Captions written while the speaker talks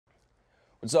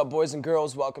What's up, boys and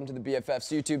girls? Welcome to the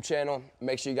BFFs YouTube channel.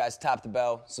 Make sure you guys tap the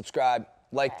bell, subscribe,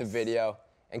 like the video,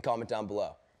 and comment down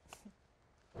below.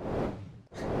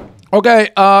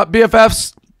 Okay,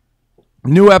 BFFs,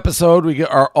 new episode. We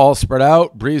are all spread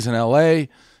out. Bree's in LA.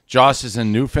 Josh is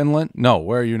in Newfoundland. No,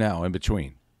 where are you now? In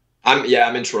between? I'm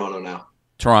in Toronto now.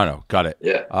 Toronto, got it.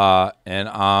 Yeah. And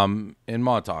I'm in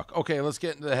Montauk. Okay, let's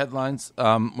get into the headlines.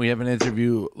 We have an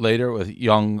interview later with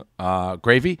Young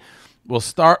Gravy. We'll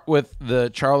start with the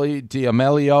Charli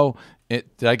D'Amelio.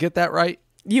 Did I get that right?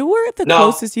 You were the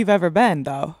closest you've ever been,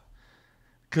 though.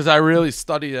 Because I really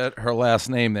studied her last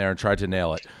name there and tried to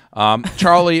nail it.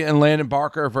 Charli and Landon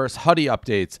Barker versus Huddy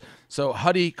updates. So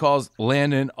Huddy calls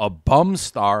Landon a bum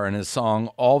star in his song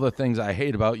 "All the Things I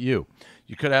Hate About You."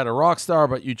 You could have had a rock star,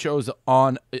 but you chose up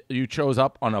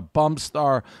on a bum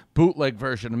star bootleg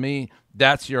version of me.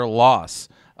 That's your loss.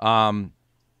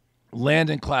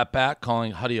 Landon clapped back,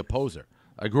 calling Huddy a poser.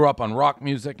 I grew up on rock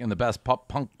music and the best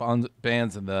punk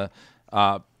bands in the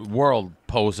world,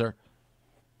 poser.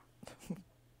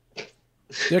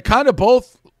 They're kind of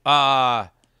both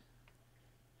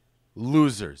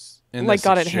losers in like this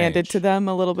got exchange. It handed to them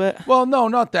a little bit. Well, no,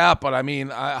 not that, but I mean,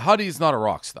 Huddy's not a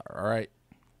rock star, all right?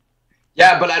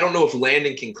 Yeah, but I don't know if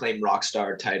Landon can claim rock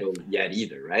star title yet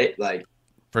either, right? Like,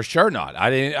 for sure not.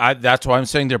 That's why I'm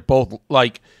saying they're both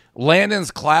like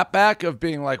Landon's clapback of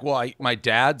being like, well, my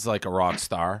dad's like a rock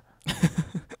star.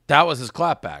 That was his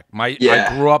clapback.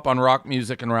 I grew up on rock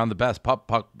music and around the best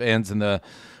punk bands in the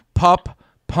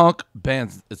punk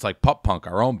bands. It's like Pup Punk,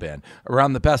 our own band,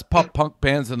 around the best punk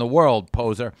bands in the world,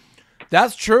 poser.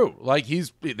 That's true. Like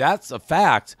that's a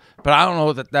fact, but I don't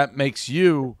know that makes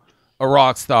you a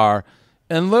rock star.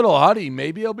 And Lil Huddy,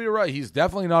 maybe he'll be right. He's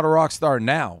definitely not a rock star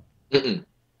now.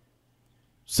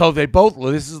 So they both,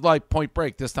 this is like Point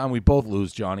Break. This time we both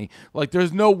lose, Johnny. Like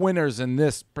there's no winners in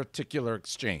this particular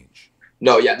exchange.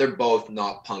 No, yeah, they're both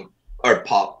not punk or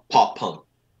pop punk.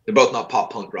 They're both not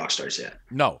pop punk rock stars yet.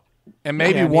 No. And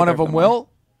maybe one of them will.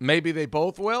 Maybe they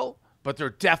both will, but they're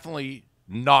definitely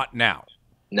not now.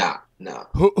 No.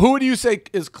 Who would you say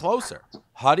is closer,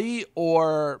 Huddy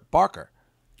or Barker?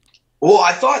 Well,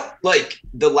 I thought like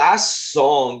the last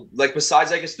song, like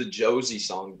besides I guess the Josie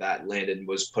song that Landon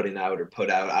was put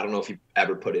out. I don't know if he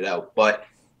ever put it out, but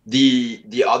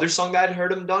the other song that I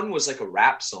heard him done was like a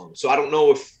rap song. So I don't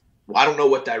know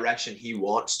what direction he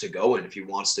wants to go in, if he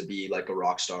wants to be like a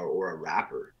rock star or a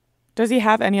rapper. Does he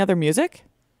have any other music?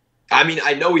 I mean,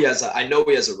 I know he has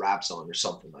a rap song or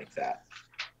something like that.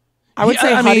 I would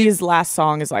say Huddy's last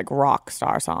song is like rock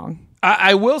star song.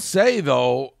 I will say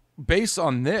though, based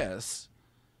on this,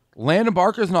 Landon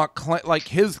Barker's not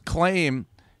his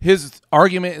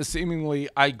argument is seemingly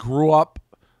I grew up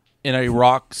in a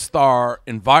rock star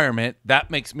environment. That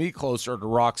makes me closer to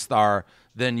rock star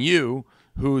than you,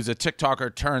 who's a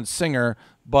TikToker turned singer,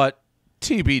 but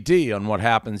TBD on what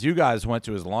happens. You guys went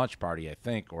to his launch party, I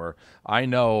think, or I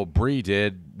know Bree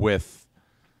did with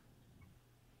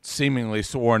seemingly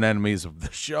sworn enemies of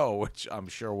the show, which I'm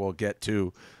sure we'll get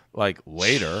to like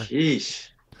later. Sheesh.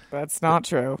 That's not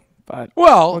true, but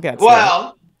we'll get to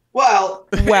it. Well,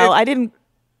 I didn't.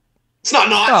 It's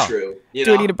not true.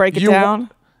 Do we need to break it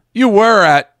down? You were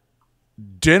at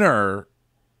dinner.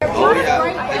 Oh yeah,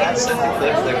 I got sent the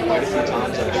clip like quite a few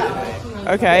times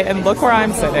actually. Okay, and look where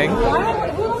I'm sitting.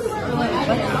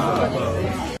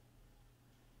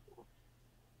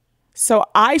 So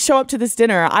I show up to this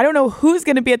dinner. I don't know who's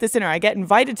going to be at this dinner. I get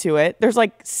invited to it. There's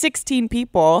like 16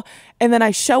 people. And then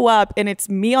I show up and it's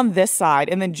me on this side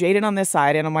and then Jaden on this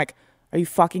side. And I'm like, are you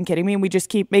fucking kidding me? And we just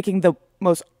keep making the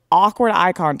most awkward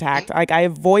eye contact. Like I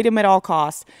avoid him at all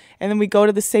costs. And then we go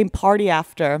to the same party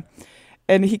after.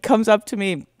 And he comes up to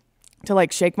me to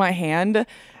like shake my hand.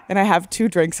 And I have 2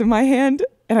 drinks in my hand.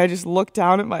 And I just look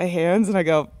down at my hands and I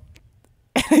go,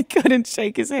 and I couldn't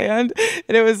shake his hand.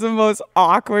 And it was the most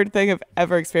awkward thing I've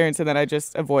ever experienced. And then I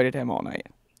just avoided him all night.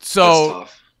 So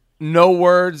no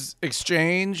words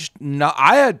exchanged. No,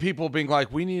 I had people being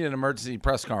like, we need an emergency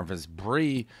press conference.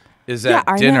 Bree is at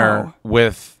dinner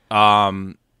with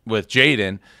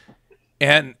Jaden.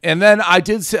 And then I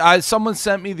did say, someone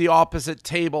sent me the opposite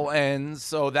table ends.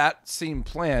 So that seemed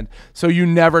planned. So you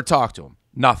never talked to him.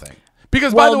 Nothing.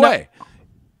 Because by the way,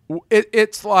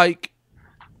 it's like,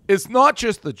 it's not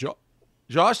just the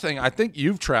Josh thing. I think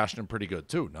you've trashed him pretty good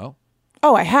too, no?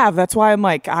 Oh, I have. That's why I'm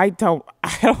like, I don't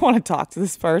want to talk to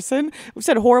this person. We've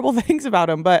said horrible things about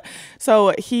him. But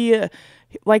so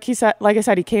like I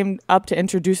said, he came up to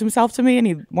introduce himself to me and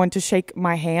he went to shake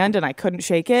my hand and I couldn't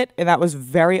shake it. And that was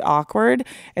very awkward.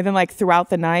 And then like throughout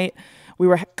the night, we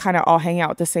were kind of all hanging out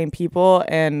with the same people.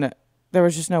 And there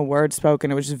was just no word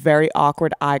spoken. It was just very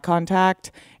awkward eye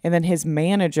contact. And then his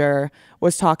manager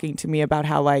was talking to me about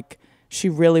how like she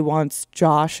really wants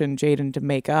Josh and Jaden to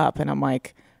make up. And I'm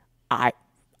like,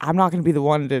 I'm not going to be the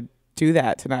one to do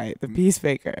that tonight, the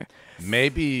peacemaker.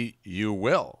 Maybe you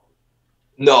will.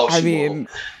 No, I she mean,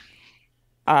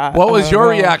 won't. What was your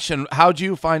reaction? How'd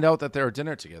you find out that they were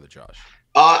dinner together, Josh?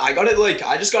 I got it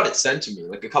I just got it sent to me.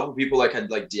 Like a couple people like had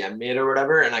like DM'd me it or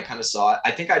whatever, and I kind of saw it.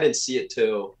 I think I didn't see it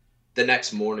till the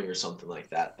next morning or something like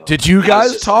that. Though. Did you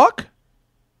guys talk?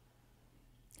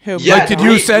 who? Yeah, Like, did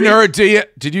you send her a DM?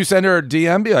 Did you send her a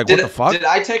DM? Be like, what the fuck? Did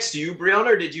I text you, Brianna,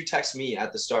 or did you text me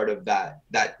at the start of that?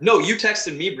 No, you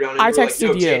texted me, Brianna. I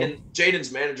texted you.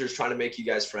 Jaden's manager's trying to make you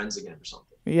guys friends again or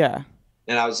something. Yeah.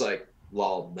 And I was like,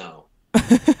 lol, no.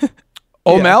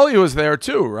 O'Malley was there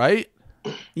too, right?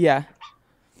 Yeah.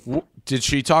 Did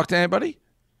she talk to anybody?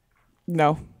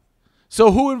 No.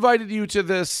 So who invited you to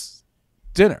this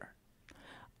dinner?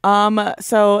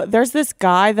 So there's this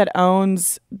guy that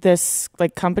owns this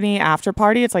like company after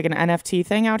party. It's like an NFT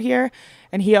thing out here,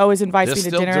 and he always invites me to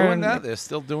dinner. They're still doing that? They're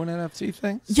still doing NFT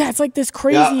things? Yeah, it's like this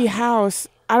crazy house.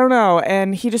 I don't know,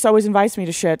 and he just always invites me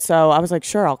to shit. So I was like,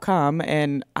 sure, I'll come,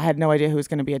 and I had no idea who was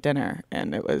going to be at dinner,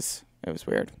 and it was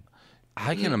weird.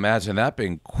 I can imagine that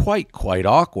being quite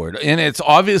awkward, and it's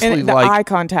obviously And the like eye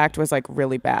contact was like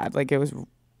really bad. Like it was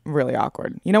really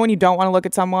awkward. You know when you don't want to look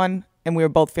at someone, and we were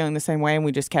both feeling the same way, and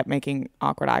we just kept making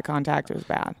awkward eye contact. It was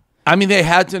bad. I mean, they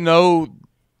had to know.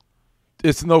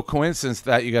 It's no coincidence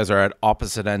that you guys are at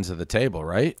opposite ends of the table,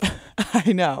 right?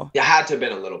 I know. Yeah, had to have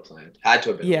been a little planned. Had to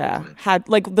have been. A little planned. Had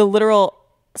like the literal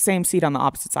same seat on the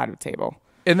opposite side of the table.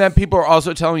 And then people are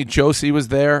also telling me Josie was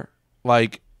there.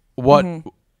 Like, what?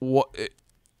 What?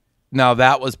 Now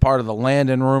that was part of the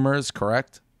Landon rumors,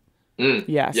 correct?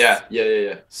 Yes.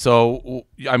 Yeah. So,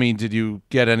 I mean, did you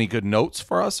get any good notes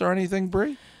for us or anything,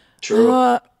 Brie?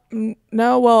 True.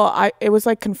 No, well, it was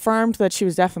like confirmed that she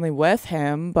was definitely with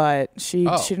him, but she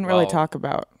didn't really talk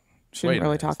about. She didn't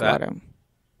really talk about him.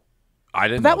 I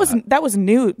didn't. But that was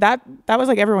new. That was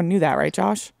like everyone knew that, right,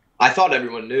 Josh? I thought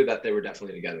everyone knew that they were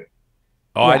definitely together.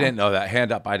 Oh, yeah. I didn't know that.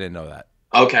 Hand up, I didn't know that.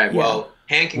 Okay, well,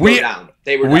 hand can go down.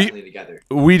 They were definitely together.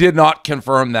 We did not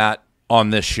confirm that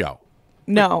on this show.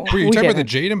 No. Were you talking about the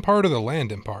Jaden part or the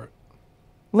Landon part?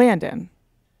 Landon.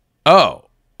 Oh,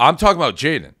 I'm talking about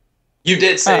Jaden. You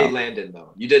did say Landon,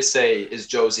 though. You did say, is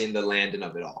Josie in the Landon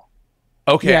of it all?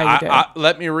 Okay, Yeah,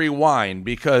 let me rewind,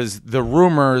 because the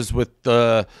rumors with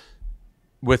the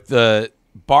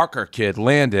Barker kid,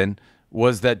 Landon,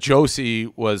 was that Josie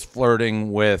was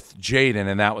flirting with Jaden,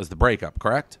 and that was the breakup,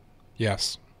 correct?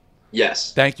 Yes.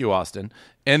 Yes. Thank you, Austin.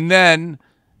 And then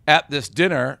at this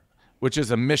dinner, which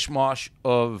is a mishmash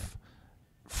of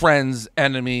friends,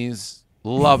 enemies,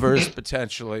 lovers,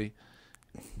 potentially,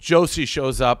 Josie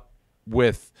shows up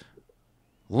with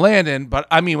Landon, but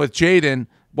I mean with Jaden.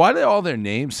 Why do all their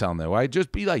names sound that way?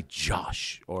 Just be like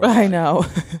Josh or I know.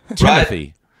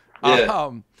 Timothy.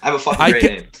 Yeah. I have a fucking great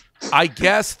name. I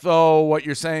guess though what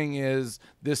you're saying is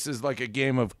this is like a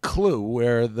game of Clue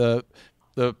where the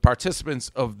participants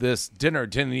of this dinner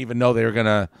didn't even know they were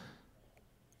gonna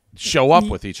show up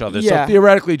with each other. Yeah. So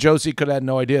theoretically, Josie could have had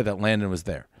no idea that Landon was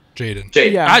there. Jaden.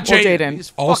 Yeah, Jaden.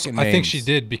 Jaden. Also, I think she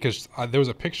did because there was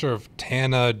a picture of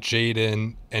Tana,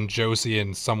 Jaden, and Josie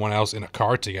and someone else in a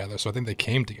car together. So I think they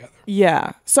came together.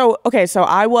 Yeah. So I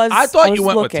thought you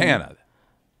went with Tana.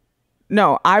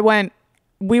 No, I went.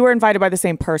 We were invited by the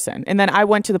same person, and then I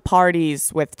went to the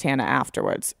parties with Tana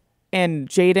afterwards. And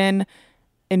Jaden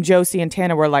and Josie and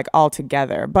Tana were like all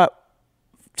together, but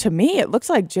to me, it looks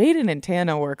like Jaden and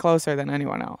Tana were closer than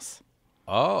anyone else.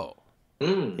 Oh.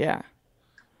 Yeah.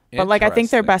 But like I think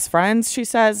they're best friends, she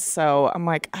says. So I'm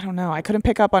like, I don't know. I couldn't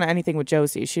pick up on anything with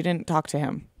Josie. She didn't talk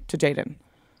to Jaden.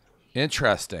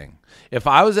 Interesting. If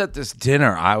I was at this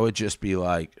dinner, I would just be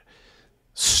like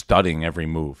studying every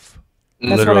move.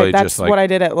 That's what I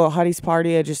did at Lil Huddy's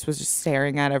party. I just was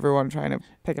staring at everyone trying to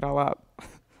pick it all up.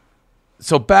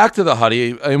 So back to the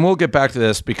Huddy, and we'll get back to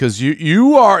this because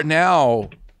you are now,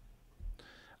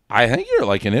 I think you're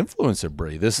like an influencer,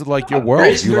 Brie. This is like your world.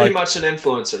 Brie's pretty much an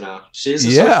influencer now. She's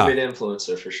a social media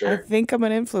influencer for sure. I think I'm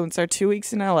an influencer. 2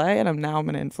 weeks in LA, and I'm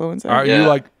an influencer. Are you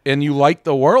like, and you like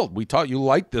the world? We taught you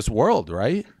like this world,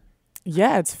 right?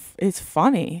 Yeah, it's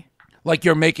funny. Like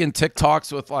you're making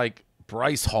TikToks with like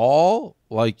Bryce Hall.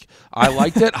 Like I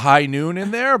liked it, High Noon in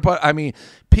there, but I mean,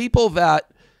 people that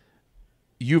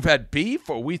you've had beef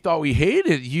or we thought we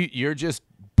hated, you're just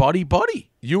buddy.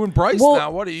 You and Bryce now.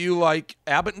 What are you like,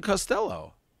 Abbott and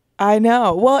Costello? I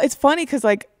know. Well, it's funny because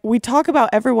like we talk about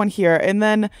everyone here, and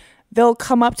then they'll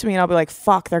come up to me and I'll be like,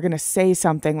 "Fuck, they're gonna say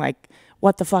something like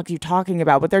what the fuck are you talking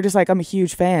about? But they're just like, I'm a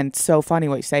huge fan. It's so funny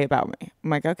what you say about me. I'm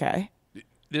like, okay.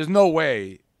 There's no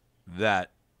way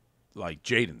that like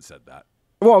Jaden said that.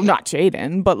 Well, not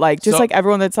Jaden, but like just like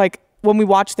everyone that's like when we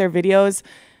watch their videos,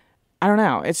 I don't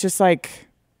know. It's just like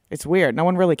it's weird. No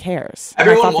one really cares.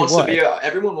 Everyone wants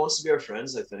to be our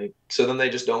friends, I think. So then they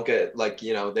just don't get like,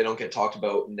 you know, they don't get talked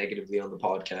about negatively on the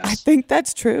podcast. I think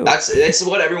that's true. That's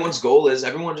what everyone's goal is.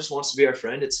 Everyone just wants to be our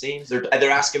friend, it seems. They're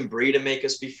asking Bree to make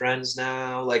us be friends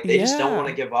now. Like they just don't want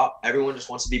to give up. Everyone just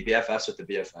wants to be BFFs with the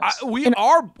BFFs.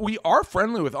 We are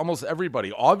friendly with almost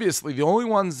everybody. Obviously, the only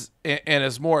ones, and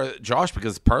it's more Josh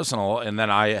because it's personal, and then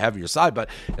I have your side. But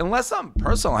unless something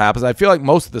personal happens, I feel like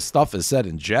most of the stuff is said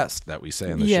in jest that we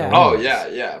say in the show. Oh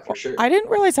yeah, for sure. I didn't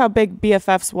realize how big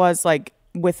BFFs was like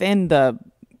within the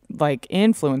like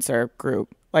influencer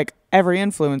group. Like every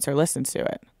influencer listens to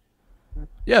it.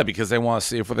 Yeah, because they want to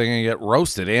see if they're going to get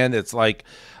roasted. And it's like,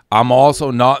 I'm also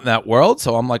not in that world,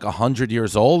 so I'm like 100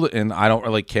 years old, and I don't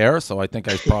really care. So I think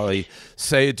I probably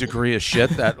say a degree of shit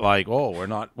that like, oh, we're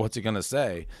not, what's he going to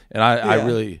say? And I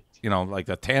really, you know, like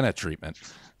the Tana treatment.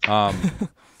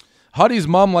 Huddy's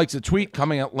mom likes a tweet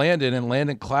coming at Landon, and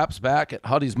Landon claps back at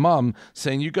Huddy's mom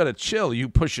saying, you got to chill, you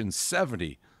pushing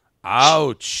 70.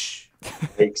 Ouch.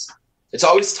 It's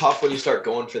always tough when you start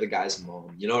going for the guy's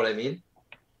mom. You know what I mean?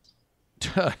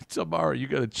 Tomorrow, you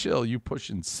got to chill, you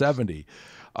pushing 70.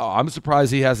 I'm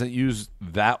surprised he hasn't used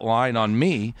that line on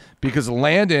me because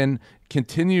Landon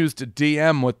continues to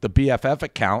DM with the BFF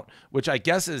account, which I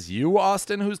guess is you,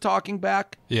 Austin, who's talking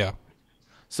back. Yeah.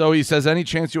 So he says, any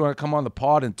chance you want to come on the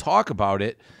pod and talk about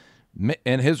it?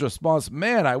 And his response,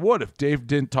 man, I would if Dave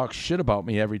didn't talk shit about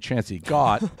me every chance he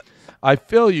got. I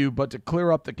feel you, but to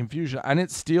clear up the confusion, I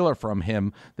didn't steal her from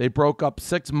him. They broke up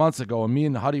 6 months ago, and me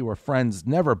and Huddy were friends,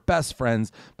 never best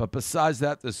friends. But besides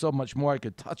that, there's so much more I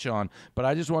could touch on. But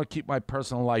I just want to keep my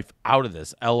personal life out of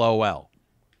this. LOL.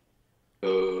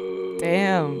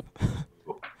 Damn.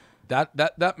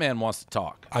 That man wants to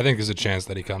talk. I think there's a chance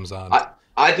that he comes on.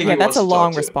 I think that's a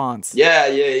long response.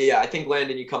 Yeah. I think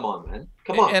Landon, you come on, man.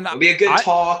 Come on. It'll be a good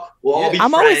talk. We'll all be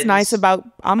friends. I'm always nice about.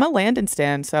 I'm a Landon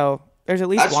stan, so there's at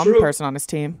least one person on his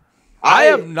team. I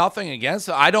have nothing against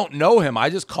it. I don't know him. I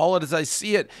just call it as I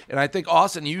see it. And I think,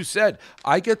 Austin, you said,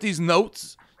 I get these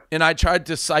notes and I try to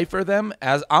decipher them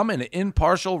as I'm an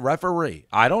impartial referee.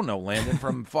 I don't know Landon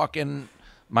from fucking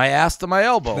my ass to my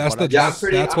elbow. That's what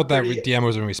that DM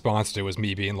was in response to, was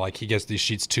me being like, he gets these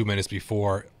sheets 2 minutes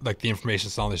before, like the information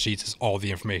that's on the sheets is all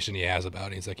the information he has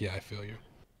about it. He's like, yeah, I feel you.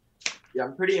 Yeah,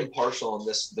 I'm pretty impartial on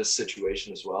this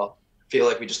situation as well. I feel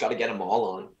like we just got to get them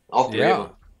all on. All three of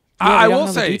them. I will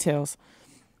say, details.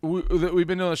 We've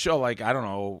been doing the show like, I don't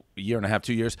know, a year and a half,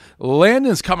 2 years.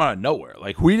 Landon's come out of nowhere.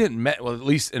 Like we didn't, well, at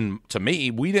least to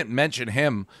me, we didn't mention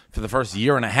him for the first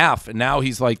year and a half, and now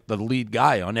he's like the lead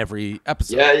guy on every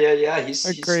episode. Yeah. He's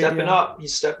stepping up.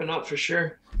 He's stepping up for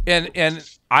sure. And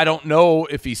I don't know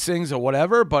if he sings or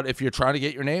whatever, but if you're trying to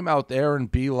get your name out there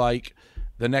and be like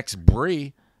the next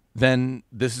Bree, then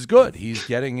this is good. He's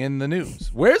getting in the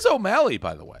news. Where's O'Malley,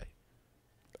 by the way?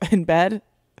 In bed.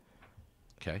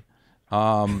 Okay.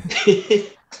 All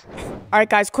right,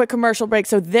 guys, quick commercial break.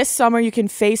 So this summer, you can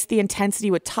face the intensity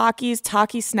with Takis.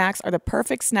 Takis snacks are the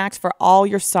perfect snacks for all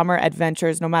your summer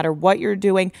adventures. No matter what you're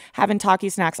doing, having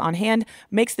Takis snacks on hand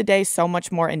makes the day so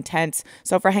much more intense.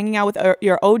 So for hanging out with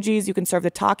your OGs, you can serve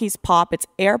the Takis Pop. It's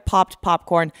air-popped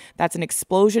popcorn. That's an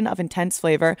explosion of intense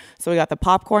flavor. So we got the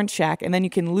popcorn check, and then you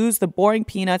can lose the boring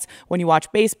peanuts when you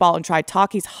watch baseball and try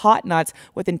Takis Hot Nuts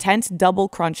with intense double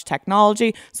crunch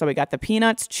technology. So we got the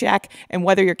peanuts check, and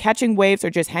whether you're catching waves or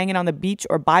just hanging on the beach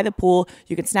or by the pool,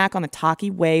 you can snack on the Taki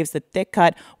Waves, the thick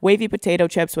cut, wavy potato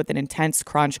chips with an intense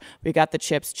crunch. We got the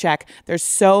chips check. There's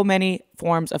so many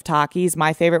forms of Takis.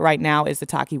 My favorite right now is the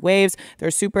Taki Waves.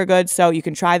 They're super good, so you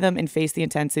can try them and face the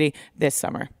intensity this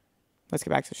summer. Let's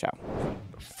get back to the show.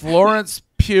 Florence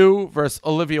Pugh versus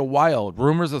Olivia Wilde.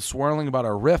 Rumors are swirling about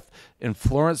a rift in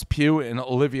Florence Pugh and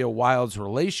Olivia Wilde's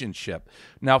relationship.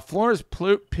 Now, Florence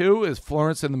Pugh is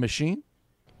Florence and the Machine?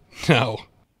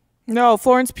 No,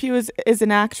 Florence Pugh is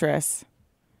an actress.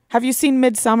 Have you seen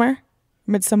Midsommar?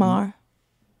 Midsommar?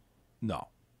 No.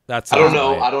 I don't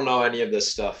know. I don't know any of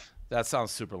this stuff. That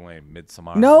sounds super lame.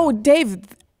 Midsommar. No, Dave.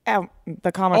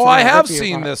 The comments. Oh, I have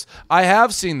seen this. I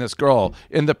have seen this girl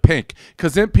in the pink.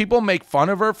 Because then people make fun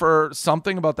of her for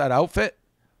something about that outfit.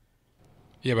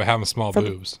 Yeah, but having small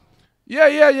boobs.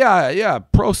 Yeah.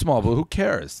 Pro small boob. Who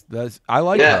cares? I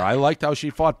like her. I liked how she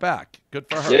fought back. Good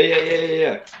for her.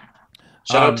 Yeah.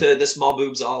 Shout out to the small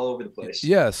boobs all over the place.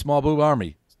 Yeah, small boob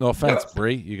army. No offense, Yeah.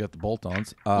 Bree. You got the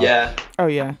bolt-ons. Yeah. Oh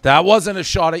yeah. That wasn't a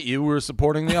shot at you. We were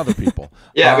supporting the other people.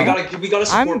 Yeah, we gotta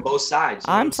support I'm- both sides.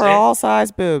 You know what I'm for saying? all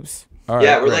size boobs. All right,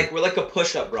 Yeah, we're great. like a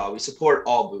push-up, bro. We support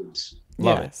all boobs.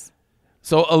 Love it. Yes.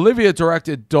 So Olivia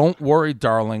directed "Don't Worry,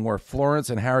 Darling," where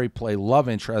Florence and Harry play love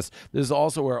interest. This is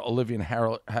also where Olivia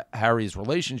and Harry's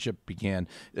relationship began.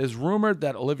 It is rumored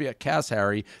that Olivia cast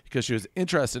Harry because she was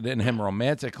interested in him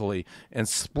romantically and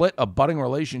split a budding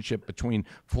relationship between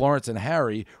Florence and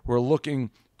Harry, who were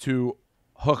looking to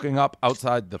hooking up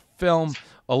outside the film.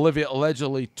 Olivia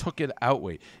allegedly took it out.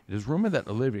 Wait, it is rumored that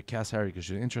Olivia cast Harry because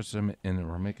she was interested in a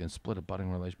romantic and split a budding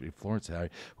relationship between Florence and Harry,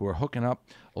 who were hooking up.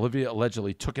 Olivia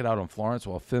allegedly took it out on Florence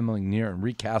while filming near and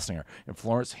recasting her, and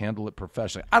Florence handled it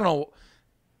professionally. I don't know.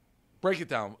 Break it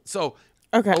down. So,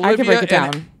 Okay, I can Olivia break it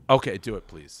and- down. Okay, do it,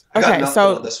 please. I got Okay, nothing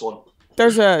so on this one.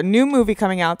 there's a new movie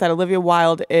coming out that Olivia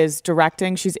Wilde is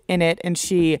directing. She's in it, and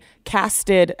she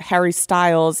casted Harry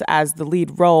Styles as the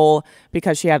lead role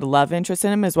because she had a love interest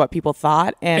in him, is what people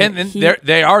thought. And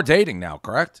they are dating now,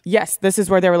 correct? Yes, this is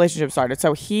where their relationship started.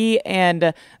 So he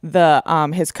and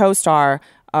his co-star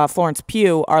Florence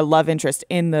Pugh are love interest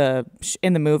in the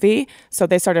movie. So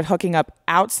they started hooking up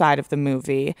outside of the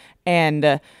movie,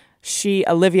 and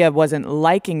Olivia wasn't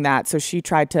liking that, so she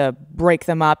tried to break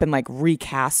them up and like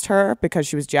recast her because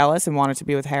she was jealous and wanted to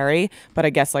be with Harry. But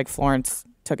I guess like Florence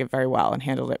took it very well and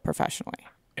handled it professionally.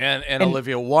 And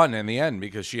Olivia won in the end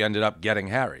because she ended up getting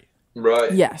Harry.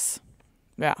 Right. Yes.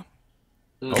 Yeah.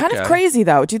 Kind Okay. of crazy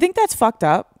though. Do you think that's fucked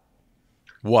up?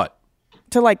 What?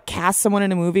 To like cast someone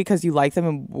in a movie because you like them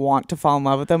and want to fall in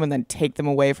love with them and then take them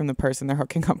away from the person they're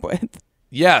hooking up with?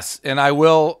 Yes, and I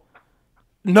will.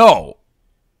 No.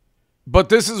 But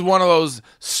this is one of those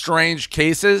strange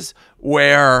cases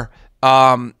where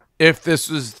if this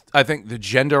was, I think the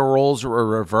gender roles were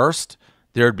reversed,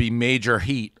 there'd be major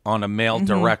heat on a male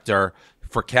director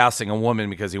for casting a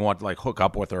woman because he wanted to like hook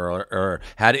up with her or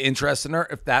had interest in her.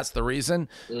 If that's the reason,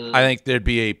 I think there'd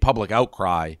be a public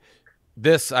outcry.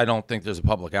 This, I don't think there's a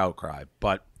public outcry.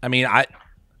 But, I mean, I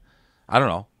don't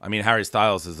know. I mean, Harry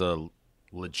Styles is a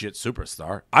legit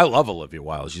superstar. I love Olivia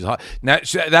Wilde. She's hot. Now,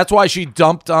 that's why she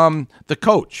dumped the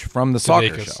coach from the soccer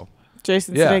Sudeikis. show.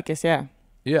 Jason Yeah. Sudeikis, yeah.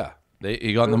 Yeah,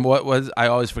 he got them. What was? I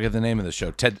always forget the name of the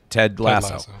show. Ted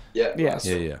Lasso. Yeah. Yes.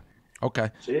 Yeah. Okay.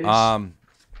 Jeez.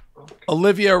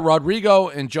 Olivia Rodrigo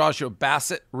and Joshua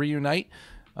Bassett reunite.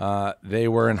 They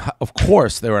were in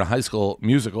High School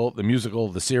Musical,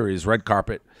 the series Red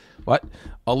Carpet. What?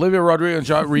 Olivia Rodrigo and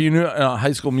Josh reunite in a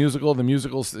High School Musical, the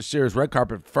musical series Red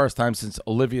Carpet, first time since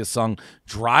Olivia sung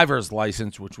Driver's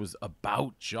License, which was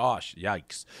about Josh.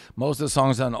 Yikes. Most of the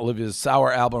songs on Olivia's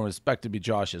Sour album are expected to be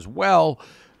Josh as well.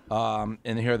 And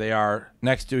here they are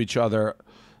next to each other.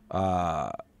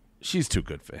 She's too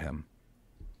good for him.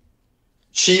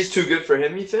 She's too good for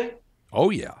him, you think? Oh,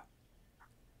 yeah.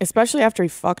 Especially after he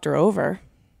fucked her over.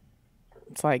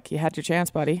 It's like, you had your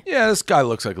chance, buddy. Yeah, this guy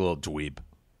looks like a little dweeb.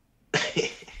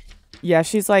 Yeah,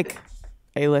 she's like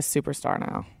A-list superstar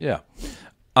now. Yeah.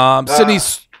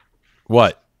 Sydney's...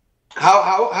 What?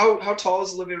 How tall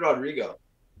is Olivia Rodrigo?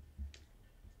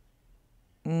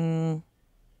 I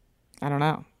don't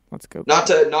know. Let's go. Not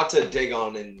to dig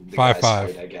on in the guy's 5'5".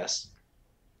 height, I guess.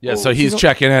 Yeah, so he's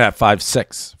checking in at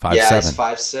 5'6", 5'7". Yeah, it's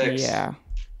 5'6". Yeah.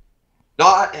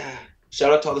 No,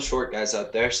 shout out to all the short guys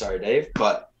out there. Sorry, Dave,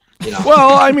 but you know.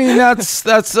 Well, I mean that's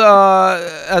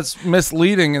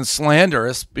misleading and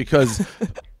slanderous because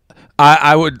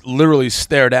I would literally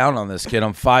stare down on this kid.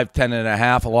 I'm 5'10" and a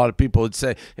half. A lot of people would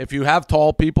say if you have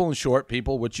tall people and short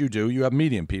people, which you do, you have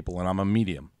medium people, and I'm a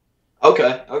medium.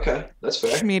 Okay, that's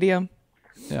fair. Medium.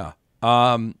 Yeah.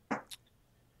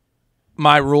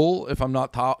 My rule, if I'm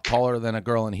not taller than a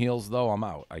girl in heels, though, I'm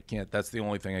out. I can't. That's the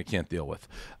only thing I can't deal with.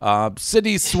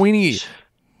 Sydney Sweeney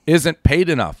isn't paid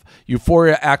enough.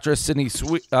 Euphoria actress Sydney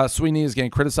Sweeney is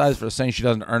getting criticized for saying she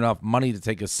doesn't earn enough money to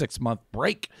take a 6-month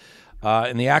break.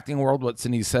 In the acting world, what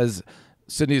Sydney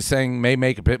is saying may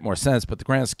make a bit more sense, but the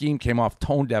grand scheme came off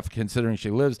tone deaf considering she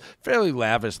lives fairly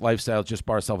lavish lifestyle, just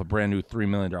bought herself a brand new $3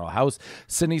 million house.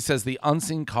 Sydney says the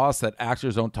unseen costs that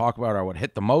actors don't talk about are what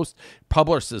hit the most.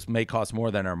 Publicists may cost more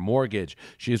than her mortgage.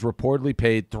 She is reportedly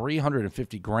paid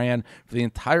 $350,000 for the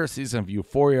entire season of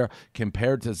Euphoria,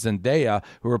 compared to Zendaya,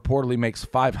 who reportedly makes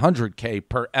 $500K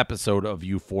per episode of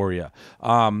Euphoria.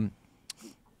 Well,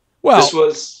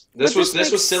 this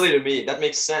was silly to me. That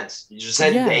makes sense. You just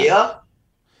said Yeah. Zendaya.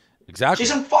 exactly.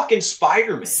 She's in fucking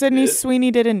Spider-Man. Sydney dude.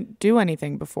 Sweeney didn't do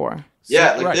anything before.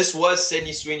 Yeah, like Right. this was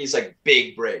Sydney Sweeney's like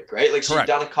big break, right? Like she's Correct.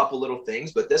 done a couple little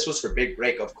things, but this was her big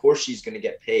break. Of course, she's gonna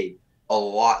get paid a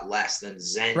lot less than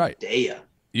Zendaya.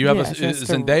 You have Yeah, she has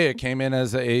to- Zendaya came in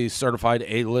as a certified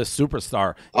A-list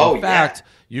superstar. Oh, In fact,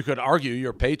 you could argue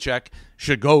your paycheck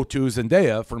should go to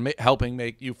Zendaya for helping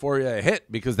make Euphoria a hit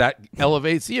because that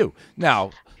elevates you.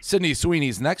 Now, Sydney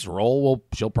Sweeney's next role,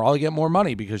 she'll probably get more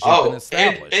money because she's been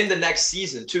established. And the next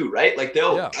season too, right? Like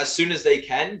they'll as soon as they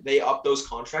can, they up those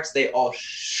contracts. They all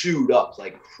shoot up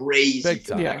like crazy Big for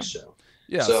the time. next show.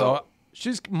 Yeah, so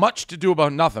she's much to do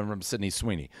about nothing from Sydney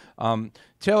Sweeney.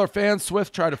 Taylor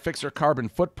Swift tried to fix her carbon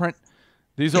footprint.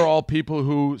 These are all people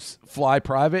who fly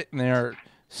private and their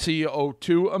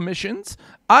CO2 emissions.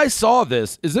 I saw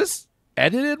this. Is this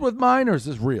edited with mine or is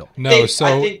this real? No,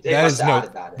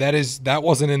 that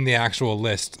wasn't in the actual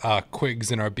list.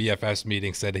 Quiggs in our BFS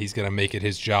meeting said he's going to make it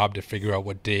his job to figure out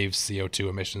what Dave's CO2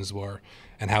 emissions were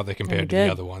and how they compared to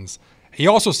the other ones. He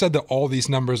also said that all these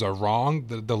numbers are wrong.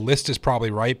 The list is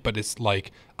probably right, but it's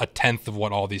like a tenth of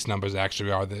what all these numbers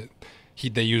actually are.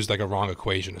 They used like a wrong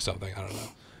equation or something. I don't know.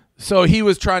 So he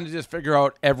was trying to just figure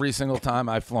out every single time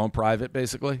I've flown private,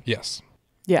 basically? Yes.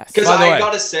 Yes. Because I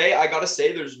gotta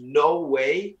say, there's no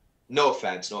way. No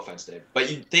offense, Dave.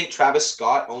 But you think Travis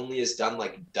Scott only has done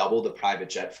like double the private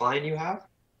jet flying you have?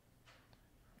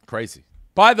 Crazy.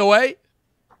 By the way,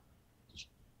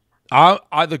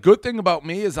 the good thing about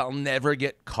me is I'll never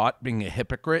get caught being a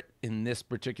hypocrite in this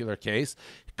particular case,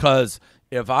 because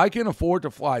if I can afford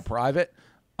to fly private,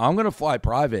 I'm going to fly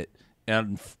private.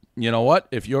 And you know what?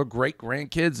 If your great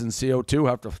grandkids and CO2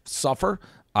 have to suffer,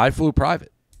 I flew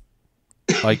private.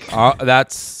 Like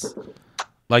that's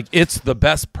like it's the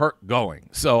best perk going.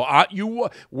 So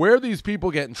where these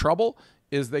people get in trouble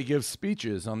is they give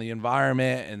speeches on the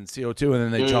environment and CO2, and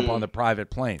then they jump on the private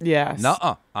plane. Yes.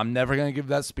 Nuh-uh. I'm never going to give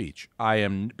that speech.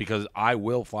 Because I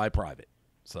will fly private.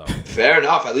 So fair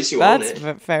enough. At least you own it.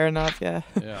 That's fair enough. Yeah.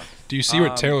 Yeah. Do you see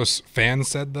what Taylor's fans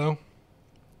said though?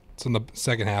 It's in the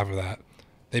second half of that.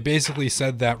 They basically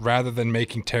said that rather than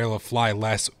making Taylor fly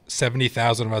less,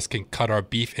 70,000 of us can cut our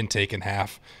beef intake in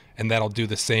half, and that'll do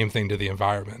the same thing to the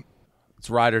environment. It's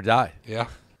ride or die. Yeah.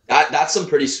 That's some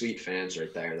pretty sweet fans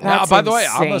right there. Now, by the way,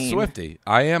 I'm a Swiftie.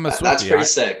 I am a Swiftie. That's pretty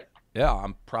sick. Yeah,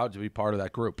 I'm proud to be part of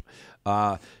that group.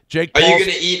 Jake, Are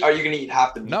you gonna eat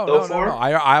half the meat No. him?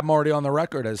 I'm already on the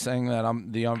record as saying that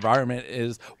the environment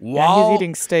is he's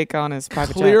eating steak on his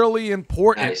private clearly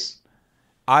important. Nice.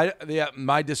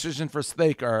 My decision for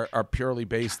steak are purely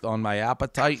based on my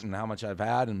appetite and how much I've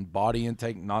had and body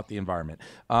intake, not the environment.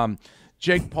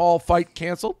 Jake Paul fight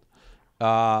canceled.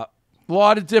 A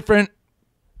lot of different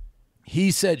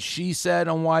he said, she said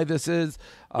on why this is.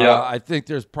 I think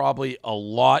there's probably a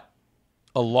lot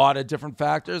of different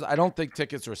factors. I don't think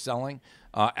tickets are selling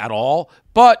at all.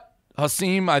 But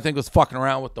Hasim, I think, was fucking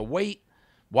around with the weight.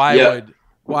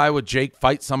 Why would Jake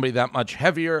fight somebody that much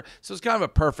heavier? So it's kind of a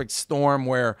perfect storm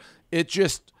where it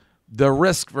just, the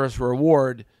risk versus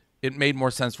reward, it made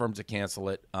more sense for him to cancel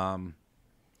it.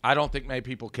 I don't think many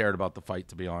people cared about the fight,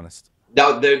 to be honest.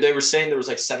 Now, they were saying there was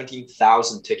like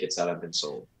 17,000 tickets that have been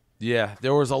sold. Yeah,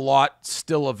 there was a lot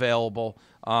still available.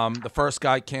 The first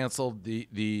guy canceled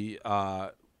the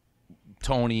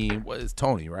Tony, what is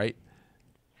Tony, right?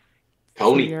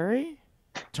 Tony Fury?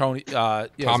 Tommy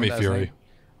Fury.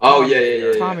 Oh,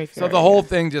 yeah. Tommy Fury. So the whole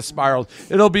thing just spiraled.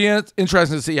 It'll be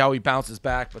interesting to see how he bounces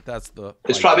back, but that's the...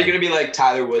 It's probably going to be like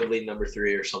Tyler Woodley, number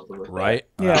 3 or something like that. Right?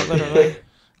 Yeah, literally.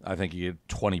 I think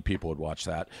 20 people would watch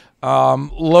that.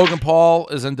 Logan Paul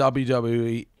is in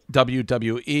WWE.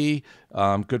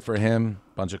 Good for him.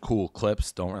 Bunch of cool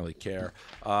clips. Don't really care.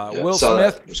 Will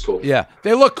Smith. It was cool. Yeah,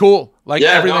 they look cool. Like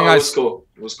everything it was cool.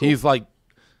 It was cool. He's like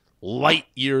light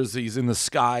years. He's in the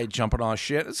sky jumping on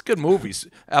shit. It's a good movie. He's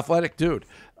athletic dude.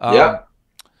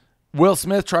 Will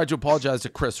Smith tried to apologize to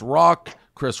Chris Rock.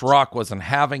 Chris Rock wasn't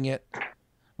having it.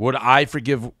 Would I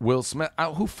forgive Will Smith?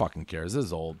 Who fucking cares? This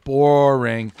is old.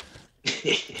 Boring.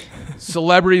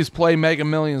 Celebrities play Mega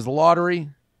Millions lottery.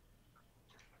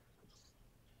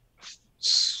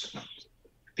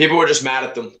 People were just mad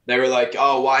at them. They were like,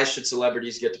 oh, why should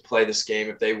celebrities get to play this game?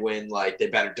 If they win, like, they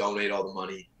better donate all the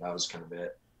money. That was kind of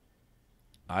it.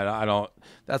 I don't.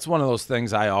 That's one of those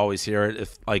things I always hear.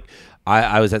 If like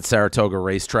I was at Saratoga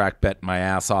racetrack, bet my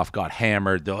ass off, got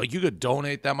hammered. They're like, you could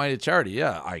donate that money to charity.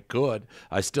 Yeah, I could.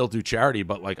 I still do charity,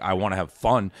 but like I want to have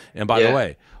fun. And by the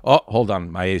way, hold on,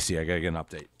 my AC. I gotta get an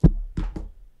update.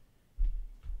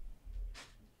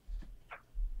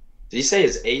 Did he say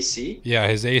his AC? Yeah,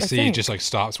 his AC just like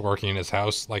stops working in his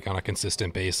house like on a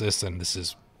consistent basis, and this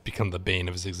has become the bane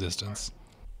of his existence.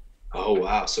 Oh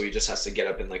wow! So he just has to get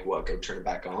up and like what? Go turn it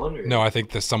back on? Or? No, I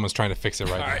think that someone's trying to fix it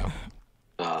right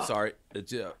now. Sorry,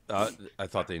 I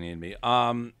thought they needed me.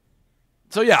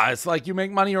 So yeah, it's like you make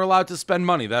money, you're allowed to spend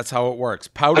money. That's how it works.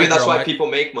 I mean, that's why people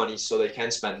make money, so they can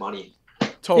spend money.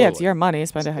 Totally. Yeah, it's your money.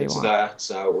 Spend it how you want. That's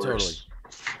how it works. Totally.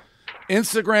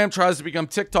 Instagram tries to become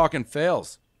TikTok and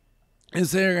fails.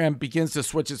 Instagram begins to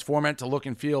switch its format to look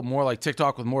and feel more like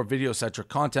TikTok with more video-centric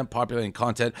content, populating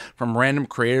content from random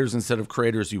creators instead of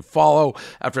creators you follow.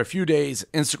 After a few days,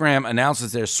 Instagram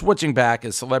announces they're switching back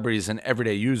as celebrities and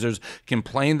everyday users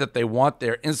complain that they want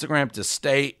their Instagram to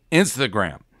stay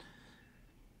Instagram.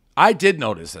 I did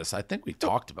notice this. I think we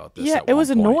talked about this. Yeah, it was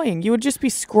annoying. You would just be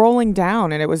scrolling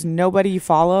down, and it was nobody you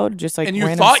followed, just like and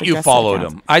you thought you followed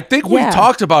them. I think we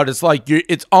talked about it's like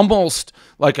it's almost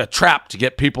like a trap to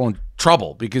get people in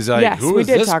trouble because like, yes, we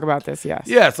did talk about this. Yes.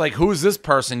 Yeah, it's like who is this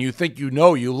person? You think you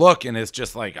know. You look, and it's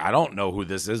just like I don't know who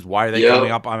this is. Why are they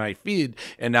coming up on my feed?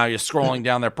 And now you're scrolling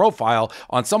down their profile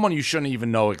on someone you shouldn't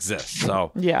even know exists.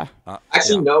 So yeah, I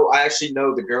actually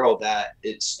know the girl that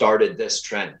it started this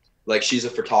trend. Like she's a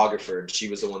photographer and she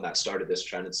was the one that started this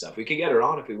trend and stuff. We could get her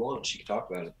on if we want. She could talk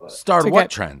about it. But start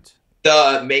what trend?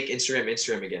 The make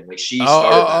Instagram again. Like she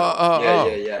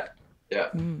started that. Yeah.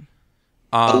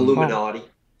 Illuminati.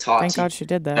 Tati. Thank God she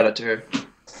did that. Editor.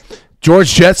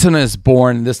 George Jetson is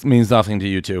born. This means nothing to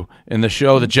you two. In the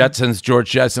show The Jetsons,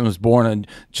 George Jetson was born on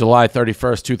July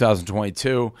 31st,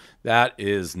 2022. That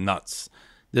is nuts.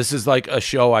 This is like a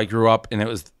show I grew up and it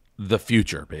was the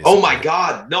future, basically. Oh my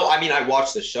God! No, I mean I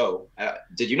watched the show.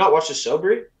 Did you not watch the show,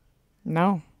 Brie?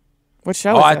 No. What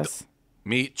show is this?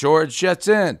 Meet George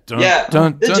Jetson. Dun, yeah,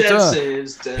 dun, the dun,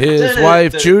 Jetsons. dun. His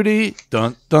wife Judy.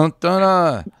 Dun dun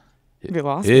dun. We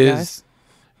lost you guys.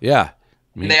 Yeah.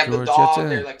 And they have the dog.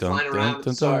 They're like flying around.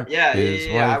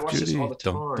 Yeah. I watch this all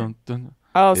the time.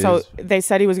 Oh, so they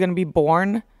said he was going to be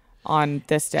born on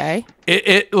this day.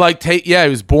 He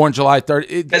was born July 3rd.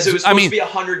 Because it was supposed to be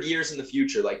 100 years in the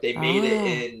future. Like they made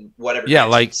it in whatever. Yeah,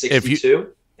 like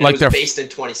 62. Like they're based in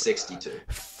 2062.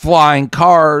 Flying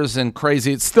cars and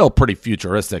crazy. It's still pretty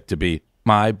futuristic to be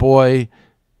my boy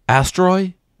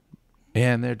Asteroid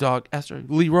and their dog Asteroid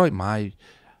Leroy.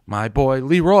 My boy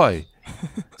Leroy.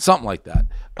 Something like that.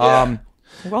 Yeah.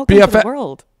 Welcome to the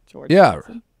world, George. Yeah.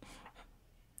 Johnson.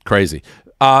 Crazy.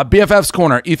 BFF's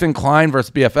Corner, Ethan Klein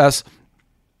versus BFFs.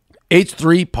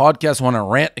 H3 podcast went on a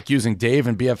rant accusing Dave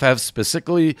and BFFs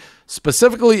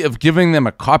specifically of giving them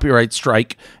a copyright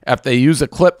strike after they used a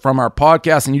clip from our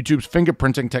podcast and YouTube's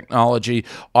fingerprinting technology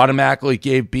automatically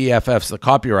gave BFFs the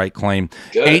copyright claim.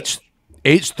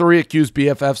 H3 accused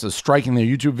BFFs of striking their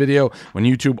YouTube video when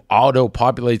YouTube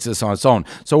auto-populates this on its own.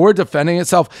 So we're defending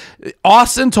itself.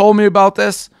 Austin told me about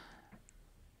this.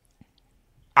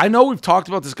 I know we've talked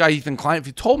about this guy, Ethan Klein. If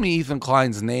you told me Ethan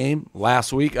Klein's name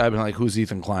last week, I'd been like, who's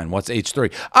Ethan Klein? What's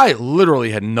H3? I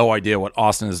literally had no idea what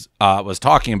Austin was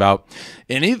talking about.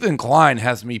 And Ethan Klein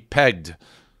has me pegged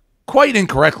quite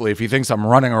incorrectly if he thinks I'm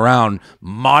running around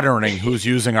monitoring who's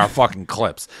using our fucking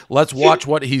clips. Let's watch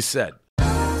what he said.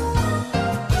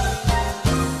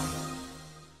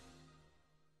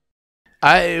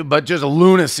 But just a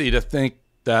lunacy to think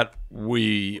that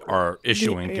we are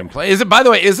issuing complaints. By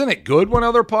the way, isn't it good when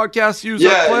other podcasts use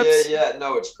our clips? Yeah.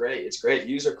 No, it's great. It's great.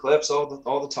 Use our clips all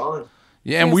the time.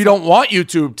 Yeah, and we don't want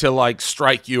YouTube to like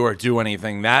strike you or do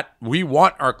anything. That we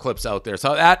want our clips out there.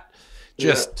 So that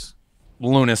just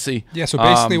lunacy. Yeah. So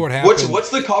basically, what happened? What's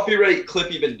the copyright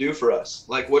clip even do for us?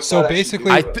 Like, what's so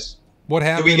basically? What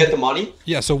happened? Do we get the money?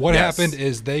 Yeah. So what happened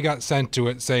is they got sent to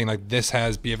it saying like this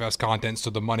has BFF's content, so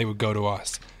the money would go to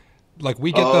us. Like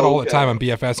we get that all the time on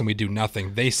BFFs and we do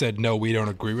nothing. They said no, we don't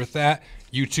agree with that.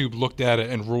 YouTube looked at it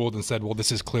and ruled and said, well,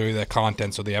 this is clearly their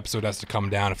content, so the episode has to come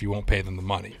down if you won't pay them the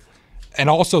money. And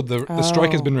also the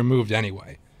strike has been removed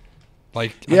anyway.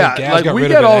 Like Gaz got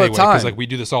rid of it anyway because like we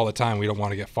do this all the time. We don't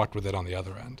want to get fucked with it on the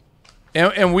other end.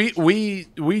 And we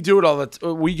do it all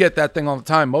the we get that thing all the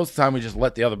time. Most of the time we just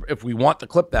let the other, if we want the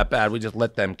clip that bad, we just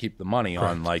let them keep the money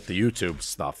on like the YouTube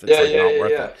stuff. It's not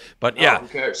worth it. But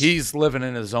he's living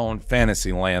in his own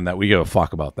fantasy land that we give a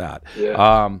fuck about that.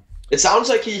 Yeah. It sounds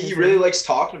like he really likes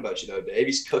talking about you though, Dave.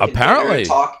 He's cooking apparently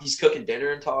dinner and he's cooking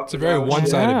dinner and talking. It's a very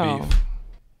one-sided beef.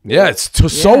 Yeah, it's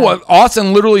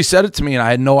Austin literally said it to me and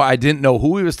I didn't know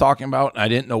who he was talking about and I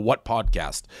didn't know what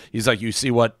podcast. He's like, you see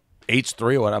what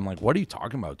H3 or what? I'm like, what are you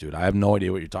talking about, dude? I have no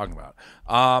idea what you're talking about.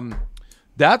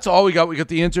 That's all we got. We got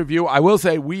the interview. I will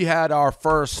say we had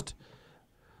like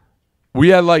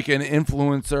an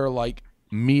influencer like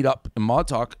meetup in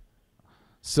Montauk.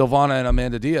 Silvana and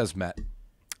Amanda Diaz met.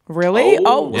 Really?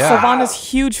 Oh, yeah.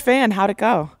 Silvana's huge fan. How'd it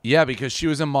go? Yeah, because she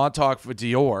was in Montauk for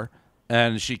Dior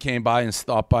and she came by and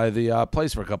stopped by the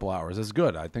place for a couple hours. It's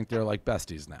good. I think they're like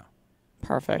besties now.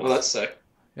 Perfect. Oh, that's sick.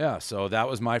 Yeah, so that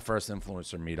was my first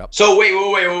influencer meetup. So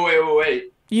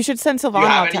wait. You should send Do you Silvana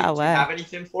have out to any, LA. do you have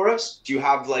anything for us? Do you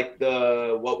have like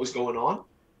what was going on?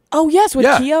 Oh yes, with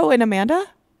Yeah. Keo and Amanda.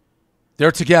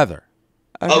 They're together.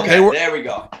 Okay, there we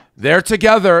go. They're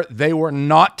together. They were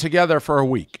not together for a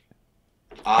week.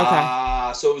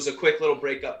 So it was a quick little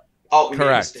breakup. Oh, we made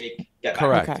a mistake. Get back.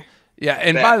 Correct. Okay. Yeah,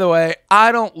 and by the way,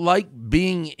 I don't like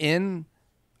being in,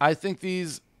 I think,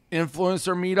 these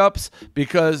influencer meetups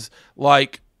because,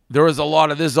 like, there was a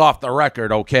lot of this off the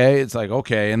record, okay? It's like,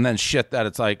 okay, and then shit that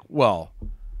it's like, well,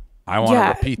 I want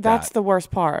to repeat that. That's the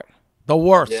worst part. The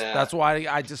worst. Yeah. That's why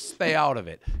I just stay out of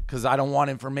it because I don't want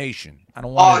information. I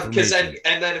don't want information.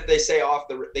 Because then if they say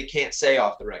they can't say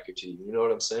off the record to you. You know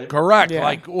what I'm saying? Correct. Yeah.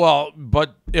 Like, well,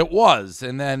 but it was,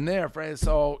 and then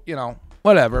so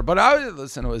whatever. But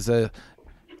listen.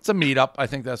 It's a meetup. I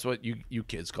think that's what you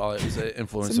kids call it. It's an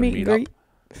influencer meet and meetup. greet.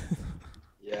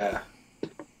 Yeah.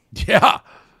 Yeah.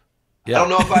 I don't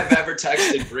know if I've ever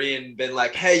texted Bree and been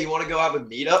like, "Hey, you want to go have a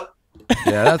meetup?"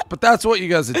 Yeah, that's what you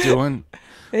guys are doing.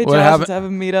 Hey, What Josh, happened- let's have a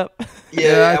meetup.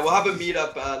 Yeah, we'll have a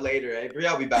meetup later. Eh? Bree,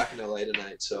 I'll be back in LA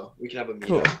tonight, so we can have a meetup.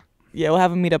 Cool. Yeah, we'll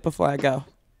have a meetup before I go.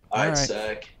 All right, right.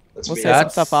 sick. Let's We'll meet say up. some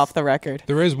stuff off the record.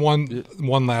 There is one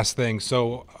last thing.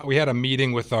 So we had a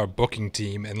meeting with our booking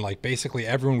team, and like basically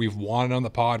everyone we've wanted on the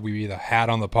pod, we've either had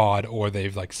on the pod or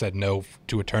they've like said no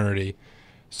to eternity.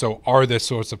 So are there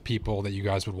sorts of people that you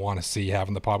guys would want to see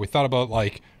having the pod? We thought about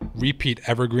like repeat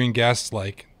evergreen guests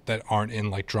like that aren't in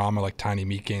like drama, like Tiny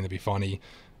Meat Gang. That'd be funny.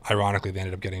 Ironically, they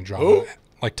ended up getting drama. Who?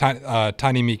 Like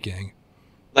Tiny Meat Gang.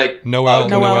 Like Noel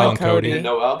and Cody. Cody.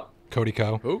 Noel. Cody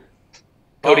Co. Who?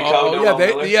 Cody Coe, Noel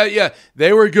Miller.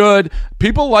 They were good.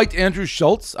 People liked Andrew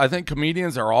Schultz. I think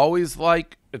comedians are always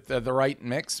like, if they're the right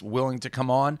mix, willing to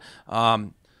come on.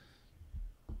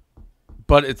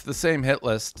 But it's the same hit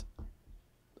list.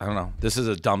 I don't know. This is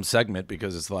a dumb segment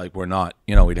because it's like we're not.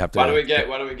 We'd have to. Why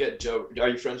don't we get Joe? Are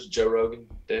you friends with Joe Rogan,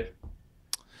 Dave?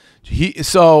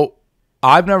 So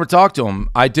I've never talked to him.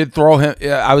 I did throw him.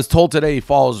 I was told today he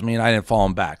follows me, and I didn't follow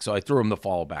him back. So I threw him the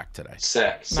follow back today.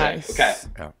 Sick. Nice. Okay.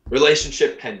 Yeah.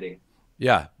 Relationship pending.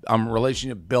 Yeah, I'm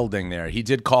relationship building there. He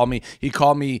did call me. He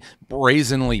called me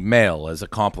brazenly male as a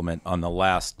compliment on the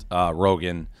last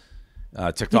Rogan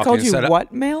TikTok. He called and you said,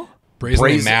 what male?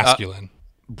 Brazenly masculine.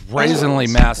 brazenly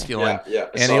masculine. Yeah,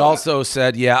 and he also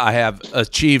said, I have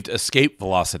achieved escape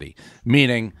velocity,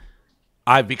 meaning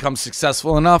I've become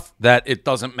successful enough that it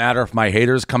doesn't matter if my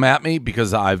haters come at me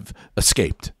because I've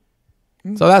escaped.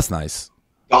 So that's nice.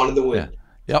 Gone in the wind.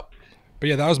 Yeah. Yep. But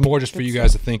yeah, that was more just for you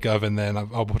guys to think of, and then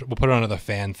we'll put on another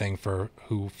fan thing for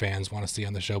who fans want to see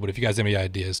on the show. But if you guys have any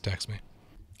ideas, text me.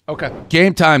 Okay.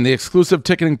 Game Time, the exclusive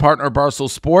ticketing partner of Barstool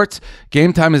Sports.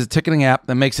 Game Time is a ticketing app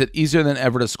that makes it easier than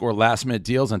ever to score last-minute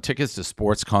deals on tickets to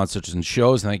sports, concerts, and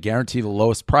shows, and they guarantee the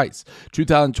lowest price.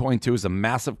 2022 is a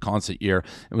massive concert year,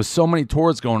 and with so many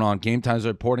tours going on, Game Time is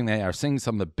reporting they are seeing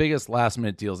some of the biggest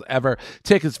last-minute deals ever.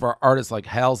 Tickets for artists like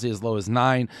Halsey as low as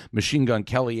 $9, Machine Gun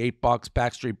Kelly $8,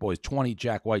 Backstreet Boys $20,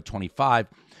 Jack White $25.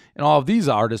 And all of these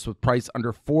artists with price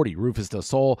under $40. Rufus Del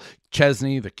Sol,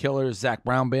 Chesney, The Killers, Zach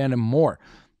Brown Band, and more.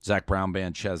 Zach Brown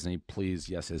Band, Chesney, please,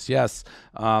 yes.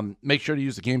 Make sure to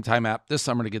use the Game Time app this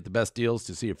summer to get the best deals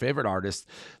to see your favorite artists.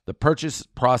 The purchase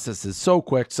process is so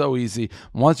quick, so easy.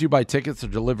 Once you buy tickets,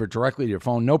 they're delivered directly to your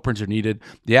phone, no printer needed.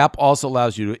 The app also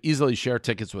allows you to easily share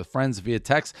tickets with friends via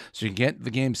text so you can get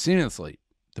the game seamlessly.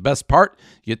 The best part,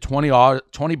 you get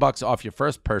 $20 off your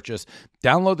first purchase.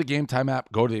 Download the Game Time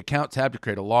app, go to the account tab to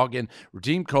create a login,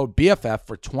 redeem code BFF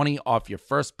for $20 off your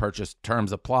first purchase.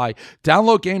 Terms apply.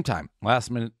 Download Game Time.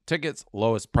 Last minute tickets,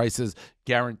 lowest prices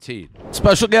guaranteed.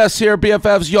 Special guest here,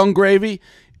 BFF's Young Gravy.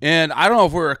 And I don't know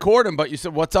if we're recording, but you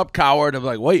said, "What's up, coward?" I'm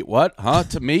like, wait, what? Huh?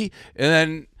 To me? And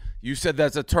then you said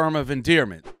that's a term of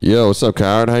endearment. Yo, what's up,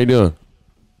 coward? How you doing?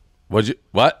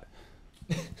 What?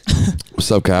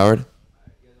 What's up, coward?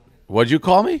 What'd you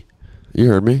call me? You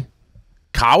heard me.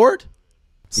 Coward?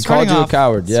 He called you a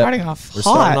coward. Yeah, Starting off we're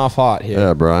hot. starting off hot here.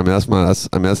 Yeah, bro. I mean,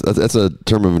 that's a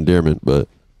term of endearment, but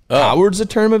Coward's a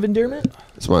term of endearment.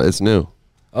 it's new.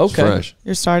 It's Okay. fresh.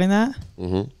 You're starting that?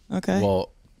 Mm-hmm. Okay.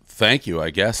 Well, thank you, I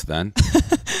guess, then.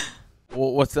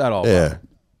 Well, what's that all Yeah. about?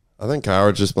 I think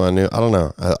coward's just my new. I don't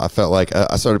know. I felt like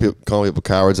I started calling people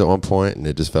cowards at one point, and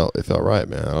it felt right,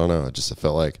 man. I don't know. I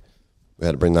felt like we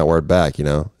had to bring that word back. I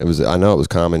know it was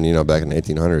common, back in the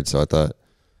 1800s. So I thought,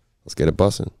 let's get it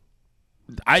busting.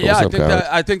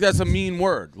 I think that's a mean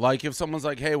word. Like if someone's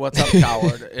like, "Hey, what's up,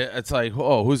 coward?" It's like,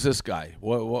 "Oh, who's this guy?"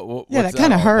 What yeah, what's that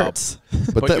kind of all about? hurts.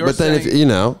 But you're then if saying-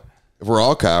 if we're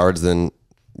all cowards, then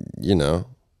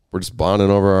we're just bonding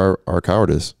over our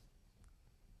cowardice.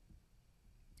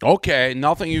 Okay,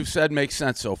 nothing you've said makes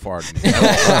sense so far to me.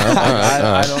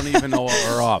 I don't even know what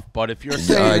we're off. But if you're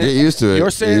saying get used to it.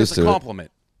 You're saying it's a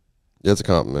compliment. Yeah, it's a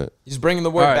compliment. He's bringing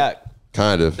the word back.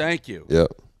 Kind of. Thank you.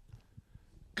 Yep.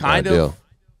 Kind of.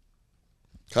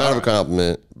 Kind of a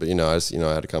compliment, but I just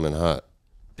I had to come in hot.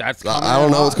 That's I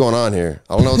don't know what's going on here.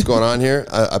 I don't know what's going on here.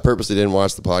 I purposely didn't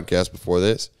watch the podcast before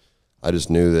this. I just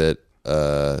knew that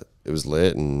it was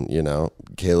lit, and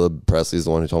Caleb Presley's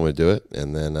the one who told me to do it,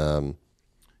 and then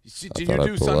did you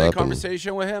do Sunday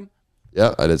Conversation with him?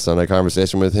 Yeah, I did Sunday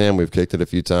Conversation with him. We've kicked it a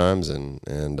few times, and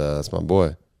that's my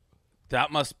boy. That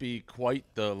must be quite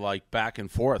the back and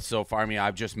forth so far. I mean,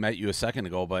 I've just met you a second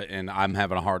ago, and I'm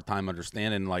having a hard time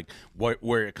understanding where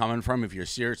you're coming from, if you're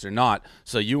serious or not.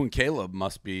 So you and Caleb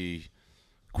must be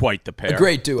quite the pair. A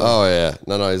great duo. Oh yeah,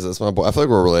 no, that's my boy. I feel like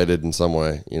we're related in some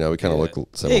way. We kind of look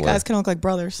similar. Yeah, you guys kind of look like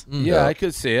brothers. Yeah, I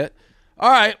could see it. All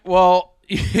right, well,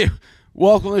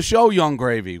 welcome to the show, Young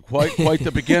Gravy. Quite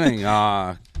the beginning.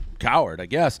 Coward, I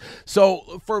guess.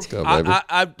 So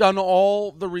I've done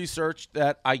all the research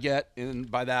that I get,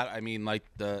 and by that I mean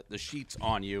the sheets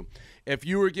on you. If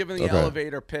you were given the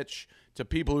elevator pitch to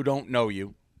people who don't know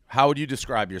you, how would you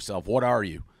describe yourself? What are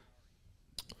you?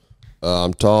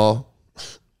 I'm tall.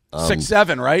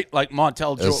 6'7", right? Like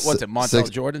Montel. What's it?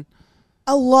 Montel Jordan.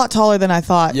 A lot taller than I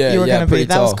thought you were going to be.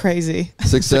 That was crazy.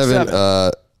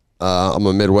 6'7". I'm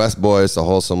a Midwest boy. It's a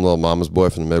wholesome little mama's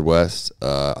boy from the Midwest.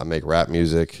 I make rap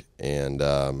music, and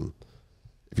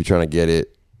if you're trying to get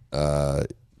it,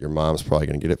 your mom's probably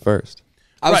going to get it first.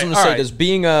 I was going to say,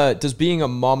 does being a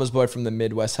mama's boy from the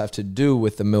Midwest have to do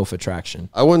with the MILF attraction?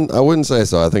 I wouldn't say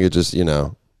so. I think it just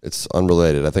it's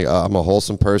unrelated. I think I'm a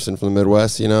wholesome person from the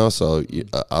Midwest, so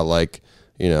I like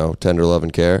tender love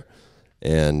and care,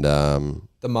 and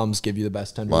the moms give you the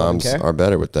best tender love and care. Moms are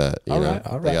better with that. All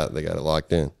right. They got it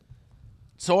locked in.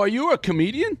 So are you a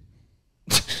comedian?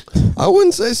 I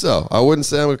wouldn't say so. I wouldn't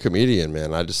say I'm a comedian,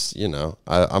 man. I just,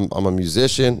 I'm a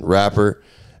musician, rapper,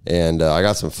 and I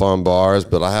got some fun bars,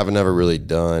 but I haven't ever really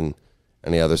done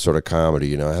any other sort of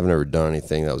comedy. I haven't ever done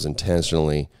anything that was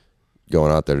intentionally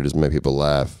going out there to just make people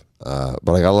laugh.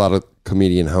 But I got a lot of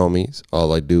comedian homies.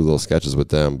 I'll do little sketches with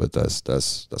them, but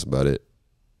that's about it.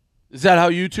 Is that how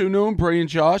you two knew him, Bray and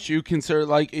Josh? You consider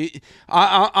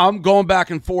I'm going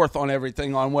back and forth on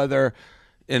everything on whether.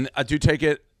 And I do take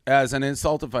it as an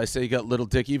insult if I say you got Little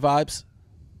Dicky vibes?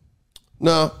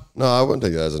 No, I wouldn't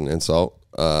take that as an insult.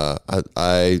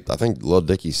 I think Lil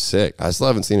Dicky's sick. I still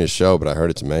haven't seen his show, but I heard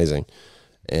it's amazing.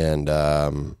 And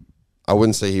I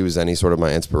wouldn't say he was any sort of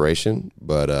my inspiration,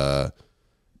 but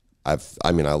I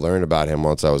learned about him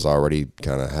once I was already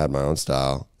kind of had my own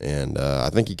style, and I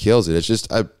think he kills it. It's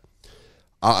just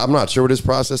I'm not sure what his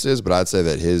process is, but I'd say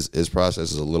that his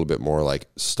process is a little bit more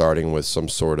starting with some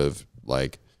sort of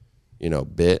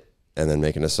bit and then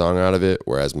making a song out of it,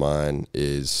 whereas mine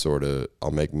is sort of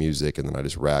I'll make music and then I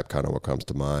just rap kind of what comes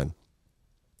to mind,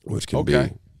 which can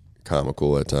be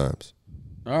comical at times.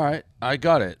 All right, I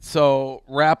got it. So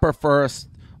rapper first,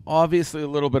 obviously a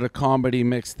little bit of comedy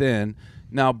mixed in.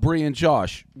 Now, Bree and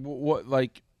Josh,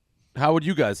 how would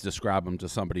you guys describe him to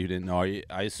somebody who didn't know?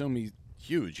 I assume he's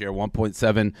huge here,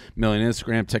 1.7 million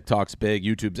Instagram, TikTok's big,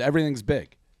 YouTube's, everything's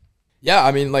big. Yeah,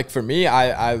 I mean, for me,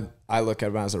 I look at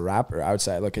him as a rapper. I would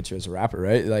say I look at you as a rapper,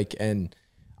 right? And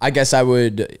I guess I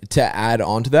would, to add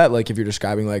on to that, if you're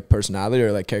describing personality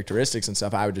or characteristics and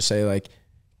stuff, I would just say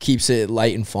keeps it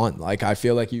light and fun. I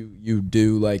feel like you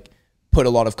do put a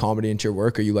lot of comedy into your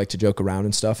work, or you like to joke around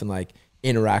and stuff and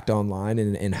interact online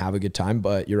and have a good time,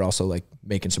 but you're also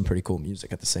making some pretty cool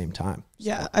music at the same time.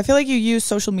 Yeah, I feel like you use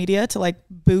social media to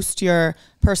boost your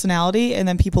personality, and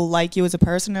then people like you as a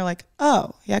person. They're like,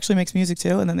 oh, he actually makes music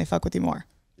too, and then they fuck with you more.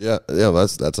 Yeah,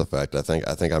 that's a fact. I think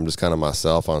I'm just kind of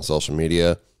myself on social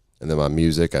media, and then my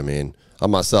music. I mean,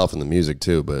 I'm myself in the music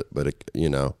too, but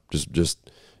just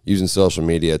using social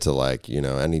media to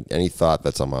any thought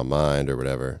that's on my mind or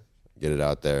whatever, get it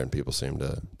out there, and people seem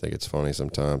to think it's funny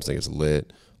sometimes, think it's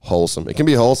lit, wholesome. It can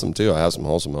be wholesome too. I have some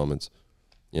wholesome moments,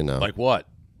 Like what?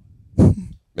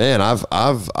 Man,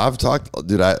 I've talked,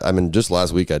 dude. I mean, just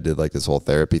last week I did this whole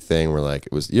therapy thing where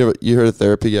it was. You heard of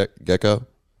Therapy Gecko?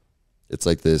 It's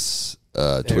this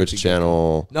Twitch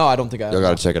channel. No, I don't think I. You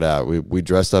got to check it out. We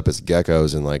dressed up as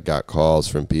geckos and got calls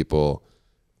from people.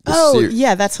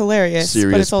 Yeah, that's hilarious.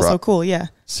 But it's also cool. Yeah.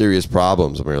 Serious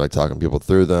problems, and we were talking people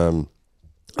through them.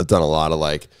 I've done a lot of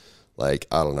I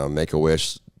don't know,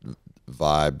 Make-A-Wish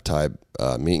vibe type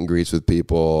meet and greets with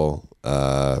people.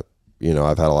 I've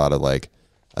had a lot of I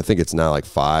think it's now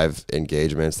 5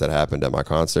 engagements that happened at my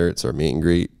concerts or meet and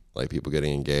greet, people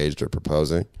getting engaged or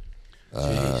proposing.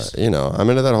 You know, I'm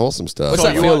into that wholesome stuff. What's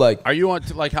that feel like? Are you on?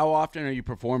 Like, how often are you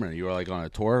performing? Are you like on a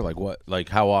tour? Like what? Like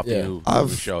how often you do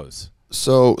shows?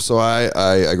 So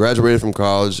I graduated from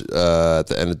college at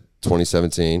the end of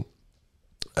 2017.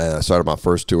 And I started my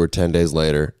first tour 10 days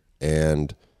later,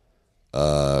 and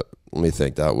let me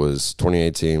think. That was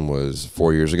 2018 was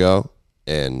 4 years ago,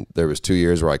 and there was 2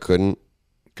 years where I couldn't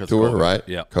tour, COVID. right?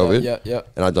 Yeah, COVID. Yeah.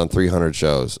 And I've done 300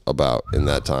 shows about in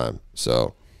that time,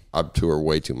 so I tour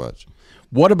way too much.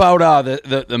 What about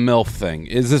the MILF thing?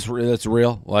 Is that's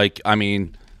real? Like, I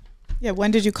mean, Yeah,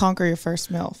 when did you conquer your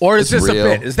first MILF? or is It's this real.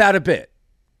 a bit? Is that a bit?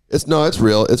 It's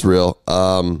real. It's real.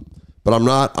 But I'm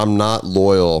not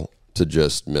loyal to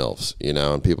just MILFs, you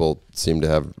know, and people seem to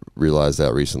have realized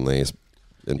that recently.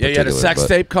 Yeah, you had a sex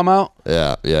tape come out?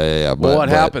 Yeah. Well, what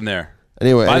happened there?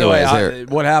 Anyway, By the way, here,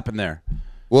 what happened there?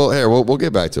 well, here we'll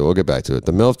get back to it. We'll get back to it.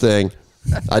 The MILF thing,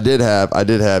 I did have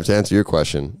to answer your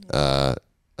question. I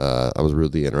was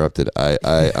rudely interrupted.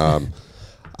 Well,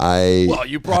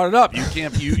 you brought it up. You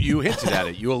can't. You hinted at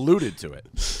it. You alluded to it.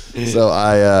 So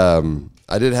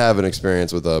I did have an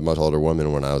experience with a much older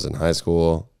woman when I was in high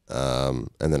school, and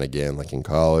then again like in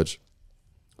college,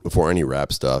 before any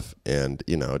rap stuff, and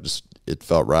you know, just it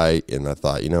felt right, and I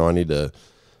thought, you know, I need to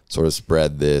sort of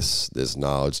spread this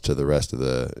knowledge to the rest of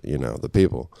the, you know, the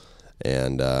people,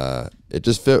 and it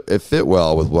just fit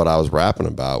well with what I was rapping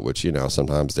about, which, you know,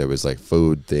 sometimes there was like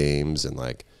food themes and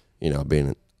like, you know,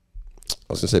 I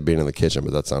was gonna say being in the kitchen,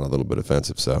 but that sounded a little bit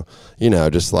offensive. So, you know,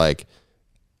 just like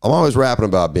I'm always rapping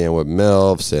about being with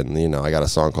MILFs, and you know, I got a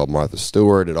song called Martha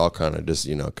Stewart. It all kind of just,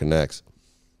 you know, connects.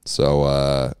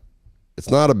 So it's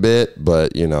not a bit,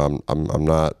 but you know, I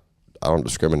don't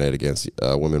discriminate against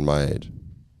women my age.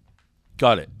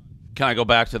 Got it. Can I go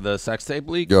back to the sex tape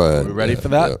leak? Go ahead. Are we ready for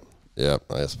that? Yeah,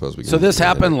 I suppose we can. So this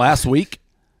happened last week?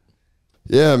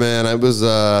 Yeah, man. I believe,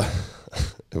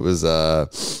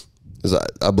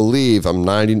 I'm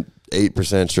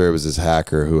 98% sure it was this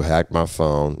hacker who hacked my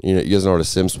phone. You know, you guys know what a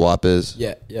SIM swap is?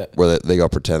 Yeah. Where they go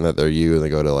pretend that they're you, and they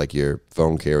go to like your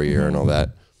phone carrier and all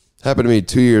that. Happened to me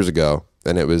 2 years ago,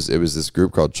 and it was this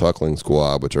group called Chuckling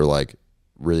Squad, which are like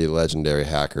really legendary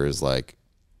hackers, like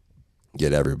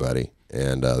get everybody.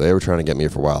 And they were trying to get me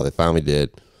for a while. They finally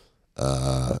did.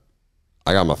 I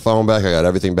got my phone back. I got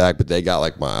everything back, but they got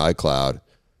like my iCloud.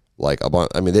 Like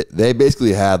they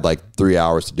basically had like 3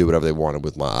 hours to do whatever they wanted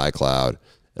with my iCloud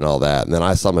and all that. And then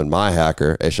I summoned my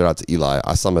hacker. Hey, shout out to Eli.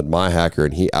 I summoned my hacker,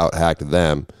 and he out-hacked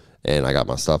them, and I got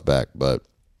my stuff back. But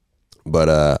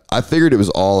I figured it was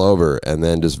all over, and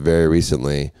then just very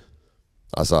recently,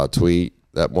 I saw a tweet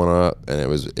that went up, and it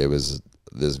was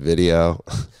this video.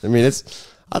 I mean,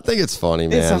 I think it's funny,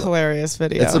 man. It's a hilarious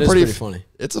video. It's pretty funny.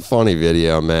 It's a funny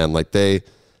video, man. Like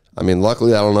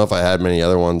luckily, I don't know if I had many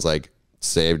other ones like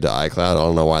saved to iCloud. I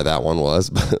don't know why that one was,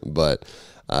 but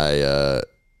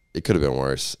it could have been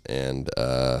worse. And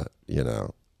you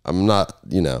know, I'm not,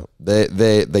 you know,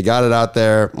 they got it out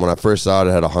there. When I first saw it,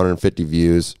 it had 150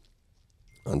 views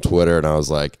on Twitter, and I was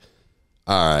like,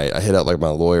 all right. I hit up like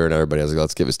my lawyer and everybody. I was like,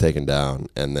 let's get this taken down.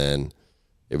 And then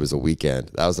it was a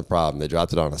weekend. That was the problem. They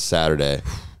dropped it on a Saturday.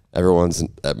 My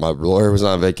lawyer was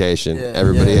on vacation. Yeah,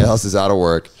 everybody else is out of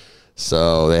work.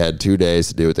 So they had 2 days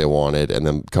to do what they wanted. And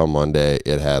then come Monday,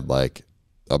 it had like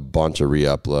a bunch of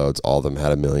re-uploads. All of them had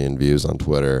 1 million views on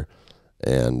Twitter.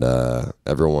 And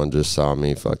everyone just saw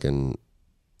me fucking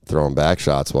throwing back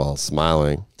shots while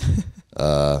smiling.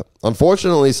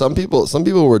 Unfortunately, some people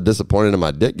were disappointed in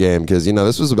my dick game, because, you know,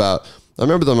 this was about, I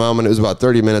remember the moment, it was about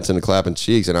 30 minutes into clapping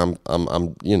cheeks, and I'm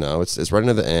you know, it's right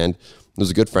near the end. It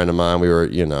was a good friend of mine. We were,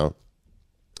 you know,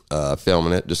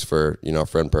 filming it just for, you know,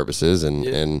 friend purposes,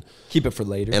 and keep it for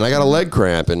later. And I got a leg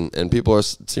cramp, and people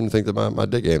seem to think that my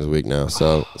dick game is weak now.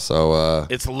 So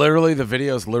it's literally, the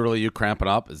video is literally you cramping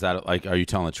up. Is that like, are you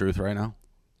telling the truth right now?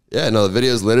 Yeah, no, the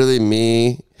video is literally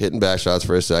me hitting back shots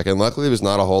for a second. Luckily, there's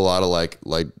not a whole lot of like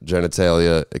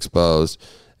genitalia exposed.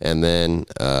 And then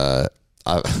I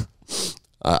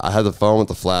had the phone with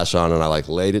the flash on, and I like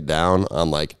laid it down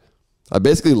on like, I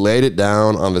basically laid it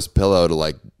down on this pillow to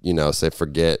like, you know, say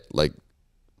forget, like,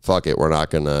 fuck it, we're not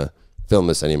gonna film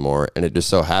this anymore. And it just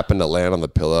so happened to land on the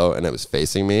pillow, and it was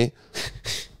facing me.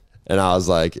 And I was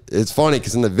like, it's funny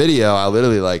because in the video, I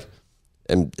literally like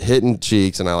am hitting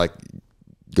cheeks, and I like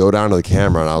go down to the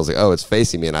camera, and I was like, oh, it's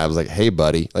facing me. And I was like, hey,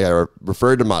 buddy. Like, I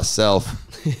referred to myself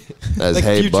as like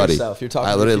hey, buddy. Self. You're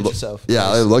talking to your future self. Yeah,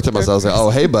 I looked at myself. I was like, oh,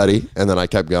 hey, buddy. And then I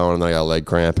kept going, and then I got a leg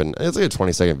cramp. And it's like a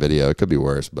 20-second video. It could be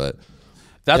worse, but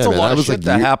that's a lot of shit like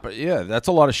that happens. Yeah, that's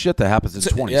a lot of shit that happens in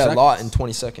 20 seconds. Yeah, a lot in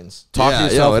 20 seconds. Talk to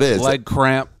yourself, it is. leg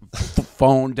cramp,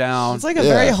 phone down. It's like a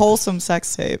very wholesome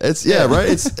sex tape. It's right.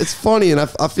 It's funny, and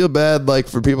I feel bad like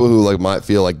for people who like might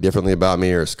feel like differently about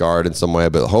me or scarred in some way,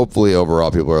 but hopefully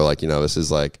overall people are like, this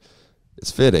is like,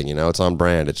 it's fitting, it's on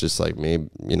brand. It's just like me,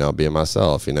 being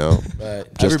myself, Right.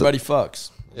 Everybody fucks.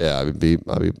 Yeah,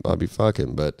 I'd be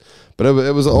fucking, but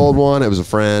it was an old one. It was a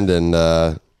friend, and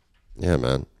yeah,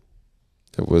 man,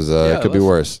 it was it could be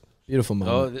worse. Beautiful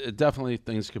moment. Oh, definitely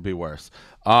things could be worse.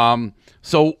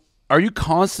 So are you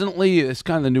constantly, it's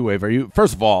kind of the new wave.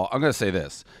 First of all, I'm going to say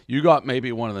this. You got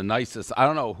maybe one of the nicest, I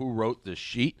don't know who wrote this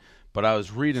sheet, but I was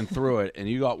reading through it, and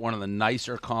you got one of the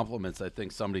nicer compliments I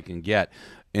think somebody can get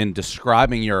in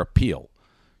describing your appeal.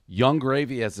 Young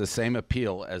Gravy has the same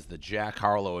appeal as the Jack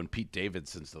Harlow and Pete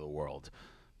Davidsons of the world.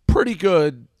 Pretty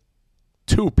good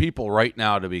two people right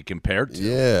now to be compared to.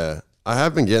 Yeah. I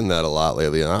have been getting that a lot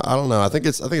lately, and I don't know. I think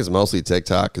it's mostly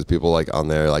TikTok because people like on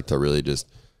there like to really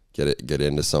just get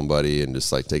into somebody and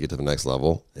just like take it to the next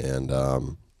level. And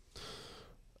I'm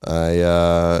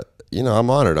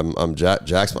honored. I'm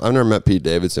Jack's. I've never met Pete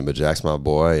Davidson, but Jack's my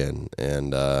boy,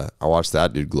 and I watched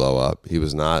that dude glow up. He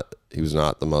was not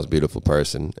the most beautiful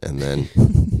person, and then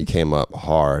he came up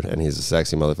hard, and he's a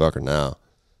sexy motherfucker now,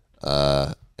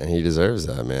 and he deserves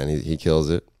that, man. He kills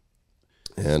it.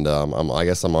 And I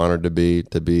guess I'm honored to be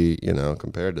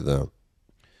compared to them.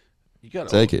 You got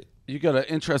take it. You got an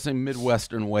interesting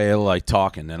Midwestern way of like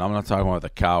talking, and I'm not talking about the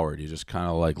coward. You just kind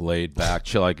of like laid back,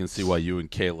 chill. I can see why you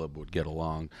and Caleb would get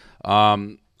along.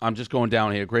 I'm just going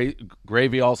down here.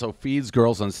 Gravy also feeds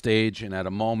girls on stage, and at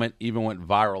a moment even went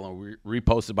viral and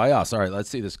reposted by us. All right, let's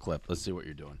see this clip. Let's see what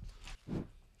you're doing.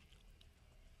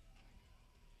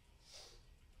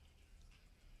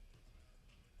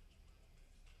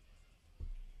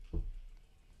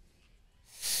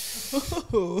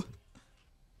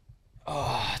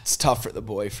 Oh, it's tough for the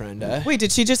boyfriend, eh? Wait,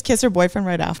 did she just kiss her boyfriend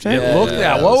right after?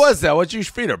 What was that? What'd you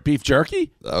feed her? Beef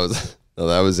jerky? That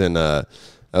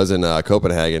was in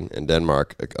Copenhagen in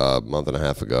Denmark a month and a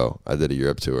half ago. I did a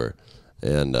Europe tour,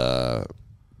 and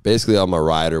basically on my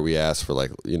rider we asked for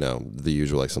like the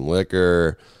usual, like some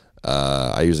liquor.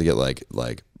 I usually get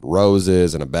like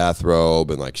roses and a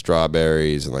bathrobe and like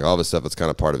strawberries and like all this stuff that's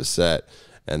kind of part of a set.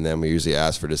 And then we usually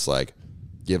ask for just like,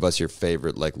 give us your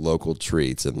favorite like local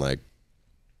treats, and like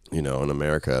in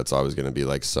America it's always going to be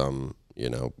like some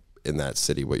in that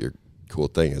city what your cool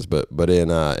thing is, but in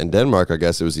Denmark I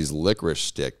guess it was these licorice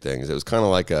stick things. It was kind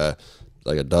of like a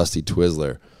dusty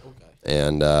Twizzler. Okay.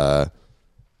 And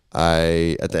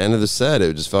I at the end of the set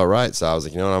it just felt right, so I was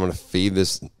like, I'm going to feed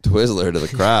this Twizzler to the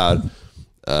crowd.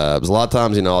 Because a lot of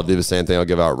times I'll do the same thing. I'll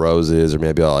give out roses, or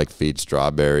maybe I'll like feed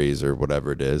strawberries or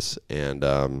whatever it is. And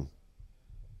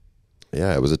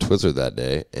yeah, it was a Twizzler that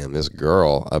day, and this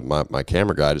girl, my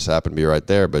camera guy just happened to be right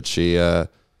there, but she's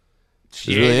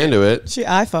really into it. She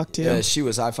eye fucked you. Yeah, she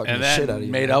was eye fucking the shit out of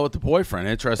you. Made out with the boyfriend.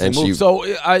 Interesting and move.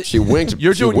 She winked.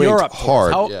 You're doing Europe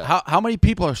hard. How many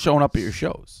people are showing up at your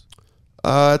shows?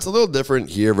 It's a little different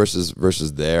here versus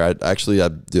there.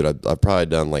 I've probably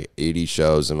done like 80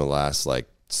 shows in the last like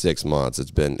 6 months.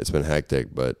 It's been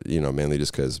hectic, but mainly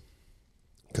just because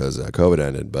COVID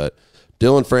ended. But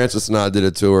Dylan Francis and I did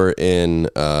a tour in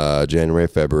January,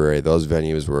 February. Those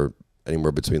venues were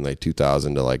anywhere between like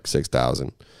 2,000 to like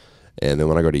 6,000. And then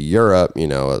when I go to Europe,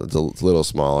 it's a little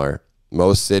smaller.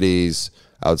 Most cities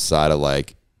outside of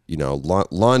like,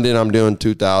 London, I'm doing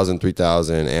 2,000,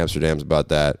 3,000. Amsterdam's about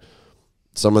that.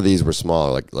 Some of these were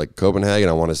smaller, like Copenhagen.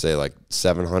 I want to say like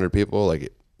 700 people.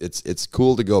 Like it's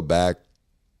cool to go back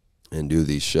and do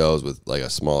these shows with like a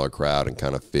smaller crowd and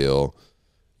kind of feel,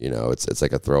 it's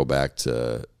like a throwback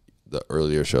to the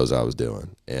earlier shows I was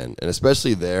doing, and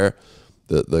especially there,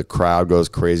 the crowd goes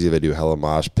crazy. They do hella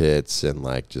mosh pits and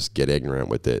like just get ignorant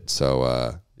with it.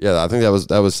 So yeah, I think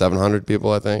that was 700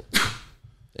 people, I think,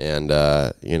 and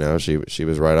she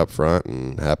was right up front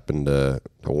and happened to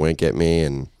wink at me,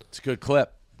 and it's a good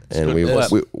clip.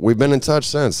 We've been in touch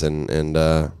since, and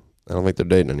I don't think they're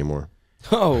dating anymore.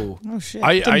 Oh shit!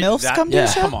 Did MILFs come to the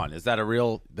show? Come on, is that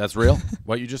real? That's real.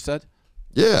 What you just said?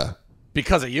 Yeah.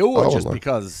 Because of you, or just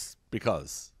because?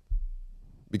 Because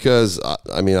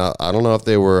I mean, I don't know if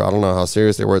they were. I don't know how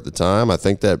serious they were at the time. I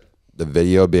think that the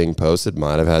video being posted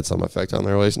might have had some effect on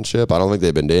their relationship. I don't think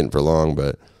they've been dating for long,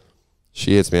 but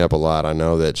she hits me up a lot. I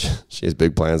know that she has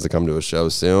big plans to come to a show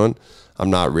soon. I'm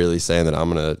not really saying that I'm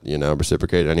gonna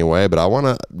reciprocate in any way, but I want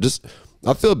to just.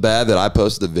 I feel bad that I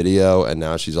posted the video and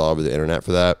now she's all over the internet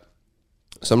for that.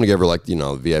 So I'm gonna give her like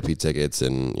VIP tickets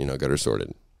and get her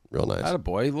sorted real nice.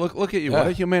 Attaboy. Look at you. What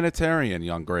a humanitarian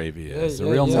young Gravy is. Yeah,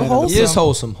 a real man. He is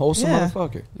wholesome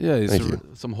motherfucker. Yeah, he's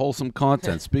some wholesome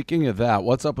content. Speaking of that,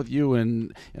 what's up with you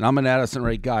and I'm an Addison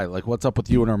Rae guy. Like, what's up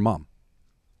with you and her mom?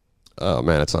 Oh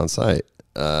man, it's on site.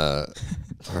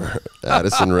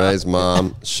 Addison Rae's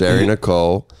mom, Sherry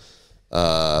Nicole.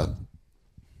 I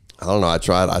don't know. I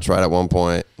tried at one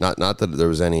point. Not that there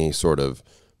was any sort of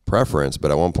preference,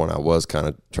 but at one point I was kind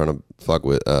of trying to fuck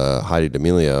with Heidi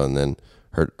D'Amelio, and then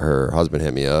her husband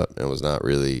hit me up and was not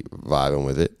really vibing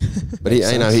with it. But he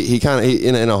kind of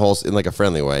in like a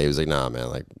friendly way. He was like, "Nah, man,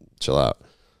 like chill out."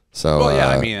 So well, yeah,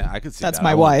 I mean, I could see That's that.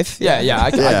 my wife. Yeah,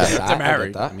 I get that. They're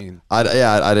married. I I mean, I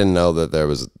didn't know that there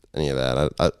was any of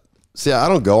that. See, I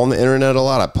don't go on the internet a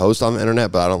lot. I post on the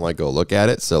internet, but I don't like go look at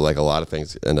it. So like a lot of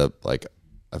things end up like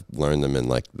I've learned them in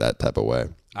like that type of way.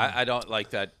 I don't like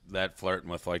that flirting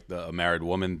with like a married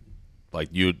woman. Like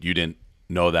you didn't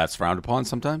know that's frowned upon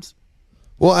sometimes.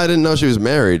 Well, I didn't know she was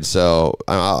married, so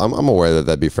I'm aware that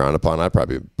that'd be frowned upon. I'd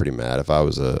probably be pretty mad if I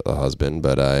was a husband,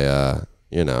 but I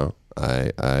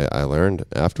learned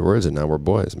afterwards, and now we're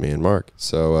boys, me and Mark.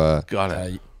 So Got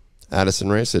it. Addison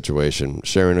Rae situation,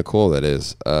 Sherry Nicole, that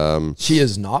is. She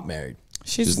is not married.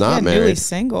 She's not newly married.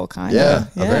 single, kind Yeah,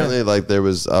 of. apparently, like there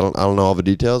was. I don't know all the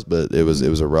details, but it was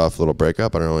a rough little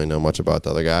breakup. I don't really know much about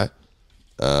the other guy.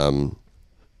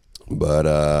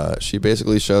 But she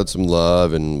basically showed some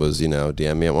love and was,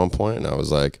 DMing me at one point, and I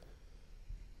was like,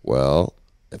 well,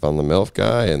 if I'm the MILF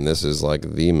guy and this is like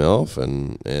the MILF,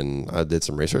 and I did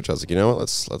some research, I was like, you know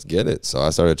what, let's get it. So I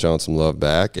started showing some love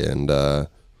back, and now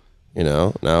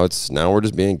we're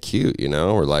just being cute,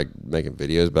 we're like making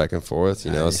videos back and forth,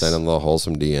 sending little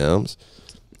wholesome DMs.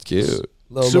 It's cute.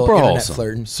 Super wholesome.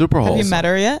 Flirting. Super wholesome. Have you met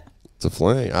her yet? It's a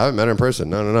fling. I haven't met her in person.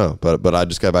 No. But I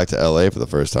just got back to LA for the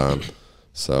first time.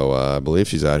 So I believe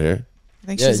she's out here. I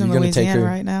think she's in Louisiana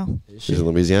right now. She's in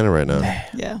Louisiana right now.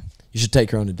 Yeah. You should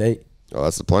take her on a date. Oh,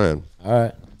 that's the plan. All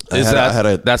right.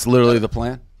 That's literally the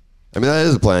plan? I mean, that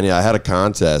is the plan. Yeah, I had a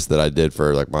contest that I did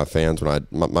for like my fans when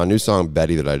my new song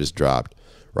Betty that I just dropped.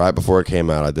 Right before it came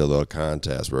out, I did a little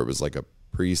contest where it was like a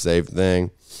pre-saved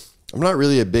thing. I'm not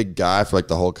really a big guy for like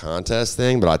the whole contest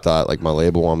thing, but I thought like my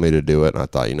label wanted me to do it, and I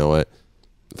thought, you know what?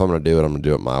 If I'm going to do it, I'm going to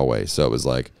do it my way. So it was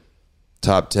like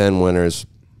top 10 winners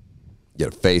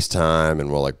get a FaceTime, and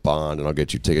we'll like bond, and I'll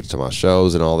get you tickets to my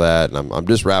shows and all that. And I'm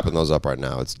just wrapping those up right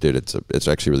now. It's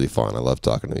actually really fun. I love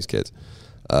talking to these kids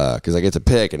because I get to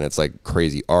pick, and it's like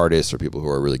crazy artists or people who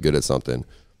are really good at something.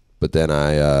 But then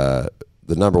the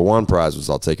number one prize was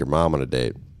I'll take your mom on a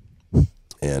date,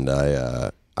 and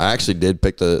I actually did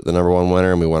pick the number one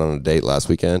winner, and we went on a date last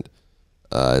weekend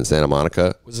in Santa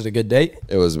Monica. Was it a good date?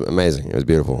 It was amazing. It was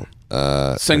beautiful.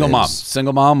 Single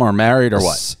mom or married or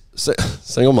what?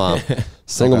 Single mom.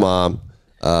 Single mom.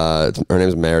 Her name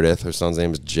is Meredith. Her son's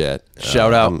name is Jet.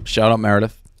 Shout out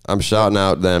Meredith. I'm shouting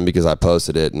out them because I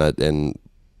posted it, and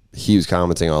he was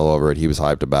commenting all over it. He was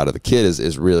hyped about it. The kid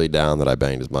is really down that I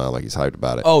banged his mom. Like, he's hyped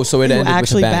about it. Oh, so it ended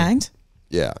actually with a bang. banged?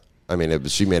 Yeah. I mean,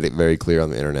 she made it very clear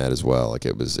on the internet as well. Like,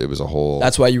 it was a whole.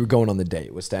 That's why you were going on the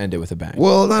date, was to end it with a bang.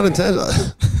 Well, not intentional.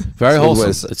 Very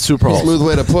wholesome. It's super wholesome. Smooth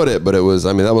way to put it, but it was.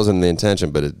 I mean, that wasn't the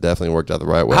intention, but it definitely worked out the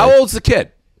right way. How old's the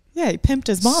kid? Yeah, he pimped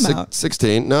his mom out.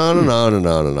 16.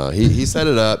 No. He set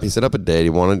it up. He set up a date. He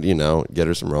wanted, get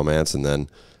her some romance, and then,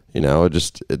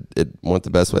 it went the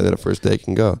best way that a first date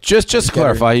can go. Just to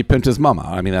clarify, he pimped his mom out.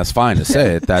 I mean, that's fine to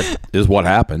say it. That is what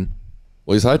happened.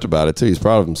 Well, he's hyped about it too. He's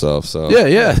proud of himself. So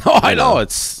yeah. Oh, I know.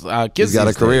 It's he's got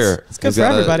a career. It's good for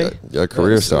everybody. A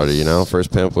career starter.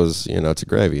 First pimp was it's a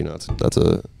gravy.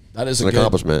 That is an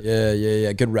accomplishment.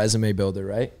 Yeah. Good resume builder,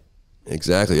 right?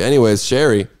 Exactly. Anyways,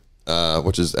 Sherry,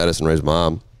 which is Addison Rae's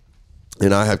mom,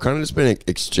 and I have kind of just been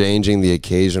exchanging the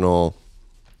occasional,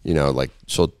 like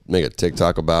she'll make a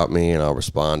TikTok about me and I'll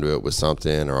respond to it with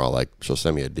something, or she'll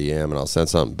send me a DM and I'll send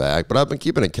something back. But I've been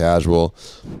keeping it casual.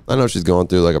 I know she's going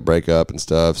through like a breakup and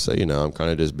stuff, so I'm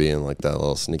kind of just being like that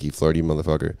little sneaky, flirty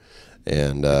motherfucker.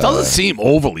 And doesn't seem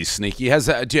overly sneaky. Have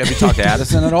you talked to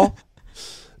Addison at all?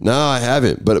 No, I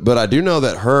haven't. But I do know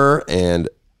that her and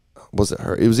was it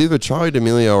her? It was either Charli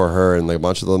D'Amelio or her, and like a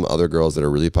bunch of them other girls that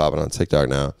are really popping on TikTok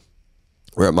now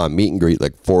were at my meet and greet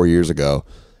like 4 years ago.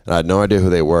 And I had no idea who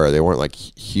they were. They weren't like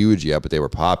huge yet, but they were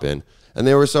popping, and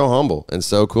they were so humble and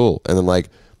so cool. And then like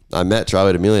I met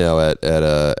Charli D'Amelio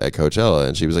at Coachella,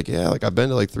 and she was like, "Yeah, like I've been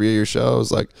to like 3 of your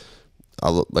shows. Like I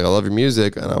love your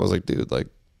music." And I was like, "Dude, like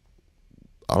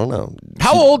I don't know."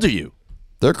 How old are you?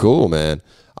 They're cool, man.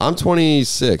 I'm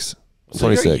 26. I'm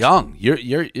 26. You're young.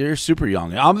 You're super young.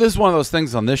 This is one of those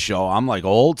things on this show. I'm like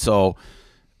old, so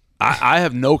I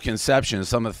have no conception of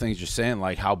some of the things you're saying,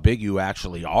 like how big you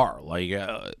actually are. Like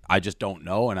I just don't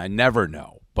know, and I never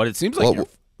know. But it seems like you're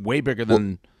way bigger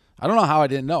than. I don't know how I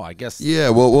didn't know. I guess. Yeah.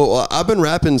 Well, I've been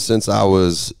rapping since I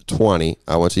was 20.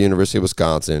 I went to University of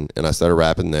Wisconsin, and I started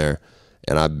rapping there.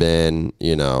 And I've been,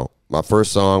 my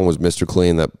first song was Mr.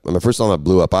 Clean. My first song that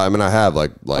blew up. I mean, I have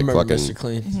like fucking Mr.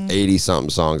 Clean. 80 something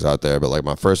songs out there, but like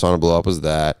my first song to blow up was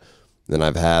that. Then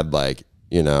I've had like,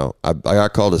 you know, I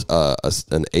got called an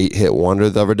 8-hit wonder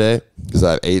the other day because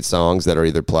I have 8 songs that are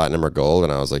either platinum or gold,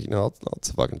 and I was like, you know, I'll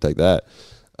fucking take that.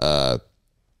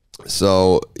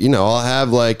 So you know, I'll have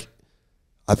like,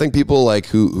 I think people like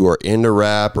who are into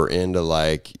rap or into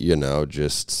like, you know,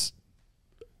 just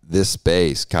this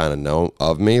space kind of know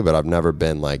of me, but I've never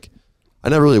been like, I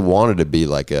never really wanted to be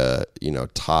like a, you know,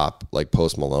 top like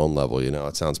Post Malone level. You know,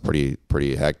 it sounds pretty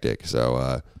hectic.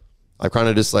 So I've kind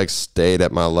of just like stayed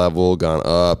at my level, gone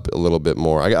up a little bit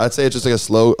more. I'd say it's just like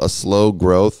a slow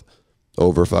growth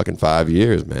over fucking 5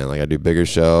 years, man. Like I do bigger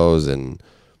shows and,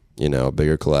 you know,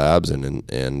 bigger collabs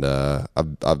and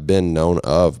I've been known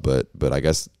of, but I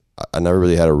guess I never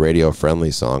really had a radio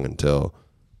friendly song until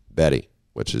Betty,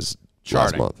 which is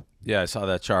last month. Yeah, I saw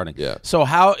that charting. Yeah. So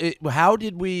how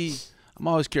did we? I'm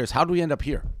always curious. How did we end up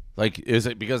here? Like, is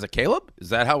it because of Caleb? Is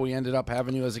that how we ended up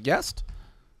having you as a guest?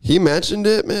 He mentioned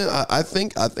it, man. I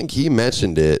think he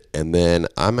mentioned it, and then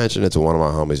I mentioned it to one of my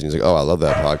homies, and he's like, "Oh, I love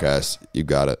that podcast. You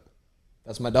got it."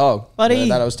 That's my dog, buddy.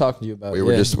 That I was talking to you about. We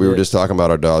were just talking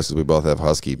about our dogs because we both have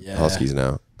huskies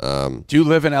now. Do you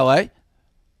live in LA?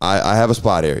 I have a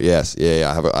spot here. Yes,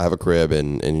 yeah. I have a crib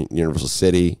in Universal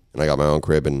City, and I got my own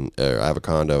crib I have a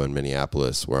condo in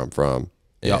Minneapolis where I'm from,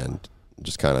 and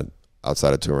just kind of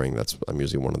outside of touring. I'm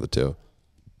usually one of the two.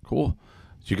 Cool.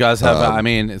 You guys have, I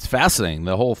mean, it's fascinating,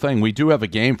 the whole thing. We do have a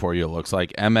game for you, it looks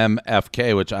like.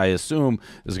 MMFK, which I assume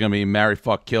is going to be Marry,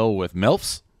 Fuck, Kill with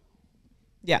MILFs.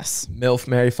 Yes. MILF,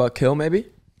 Marry, Fuck, Kill, maybe?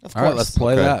 Of course. All right, let's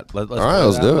play that. All right,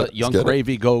 let's do it. Young Let's get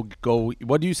Gravy, go.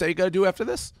 What do you say you got to do after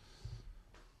this?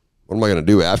 What am I going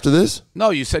to do after this? No,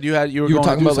 you said you were You were going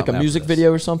talking to do about like a something music after this.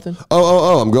 video or something?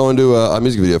 Oh, I'm going to a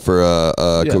music video for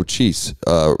Cochise,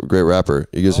 great rapper.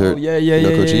 You guys heard? Yeah. You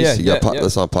know Cochise? Yeah. He got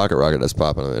that's on Pocket Rocket that's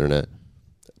popping on the internet.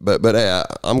 But hey,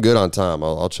 I'm good on time.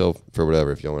 I'll chill for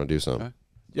whatever if you want to do something. Okay.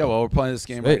 Yeah, well, we're playing this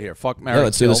game Sweet. right here. Fuck, Marry, Yeah,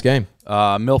 let's do Kill. this game.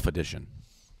 MILF edition.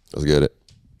 Let's get it.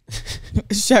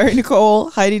 Sherry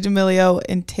Nicole, Heidi D'Amelio,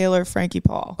 and Taylor Frankie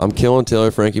Paul. I'm killing Taylor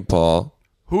Frankie Paul.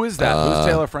 Who is that? Who's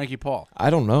Taylor Frankie Paul? I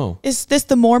don't know. Is this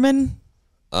the Mormon?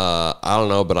 I don't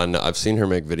know, but I've seen her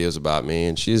make videos about me,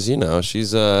 and she's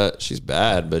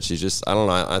bad, but she's just, I don't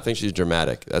know. I think she's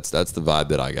dramatic. That's the vibe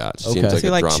that I got. She seems So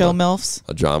you like chill MILFs?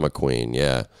 a drama queen.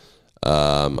 Yeah.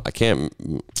 I can't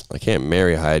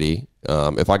marry Heidi.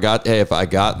 If I got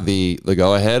the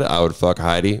go ahead, I would fuck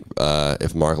Heidi.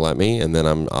 If Mark let me, and then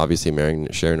I'm obviously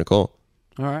marrying Sherry Nicole.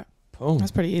 All right. Boom.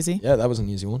 That's pretty easy. Yeah, that was an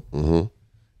easy one. Mm-hmm.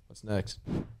 What's next?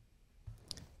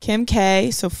 Kim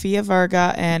K, Sofia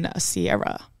Vergara, and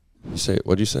Sierra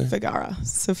What'd you say? Vergara.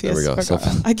 Sofia There we go. Vergara.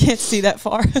 I can't see that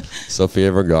far.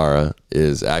 Sofia Vergara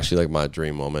is actually like my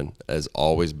dream woman. Has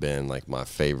always been like my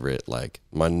favorite, like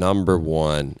my number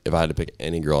one. If I had to pick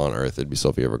any girl on earth, it'd be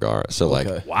Sofia Vergara. So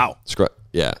like, wow.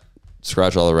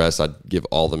 Scratch all the rest. I'd give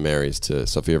all the marries to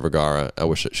Sofia Vergara. I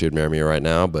wish she would marry me right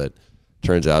now, but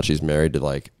turns out she's married to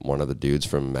like one of the dudes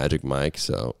from Magic Mike.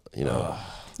 So you know.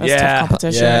 That's tough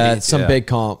competition. Yeah, it's some big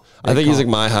comp. I think he's like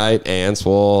my height and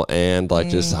swole and like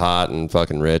just hot and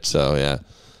fucking rich. So yeah.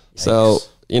 Yikes. So,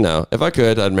 you know, if I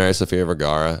could, I'd marry Sofia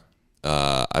Vergara.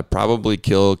 I'd probably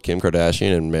kill Kim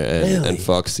Kardashian and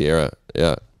fuck Sierra.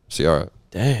 Yeah. Sierra.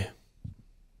 Damn.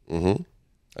 Mm-hmm.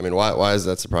 I mean, why is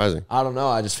that surprising? I don't know.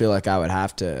 I just feel like I would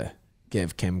have to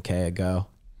give Kim K a go.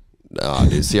 No,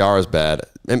 dude, Ciara's bad.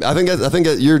 I think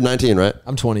you're 19, right?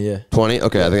 I'm 20, yeah. 20?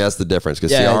 Okay, I think that's the difference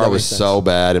because Yeah, Ciara that was makes so sense.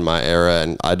 bad in my era,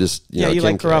 and I just You know, Kim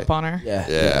like grew K. up on her.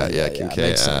 Yeah, Kim K.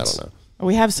 makes I sense. don't know.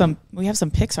 We have some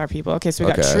Pixar people. Okay, so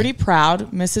we got Okay. Trudy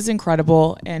Proud, Mrs.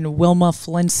 Incredible, and Wilma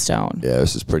Flintstone. Yeah,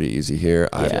 this is pretty easy here.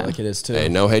 I feel Yeah. like it is too. Hey,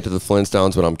 no hate to the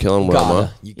Flintstones, but I'm killing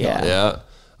Wilma. You Yeah. gotta. Yeah.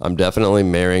 I'm definitely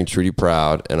marrying Trudy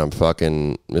Proud, and I'm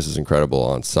fucking Mrs. Incredible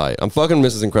on site. I'm fucking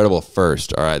Mrs. Incredible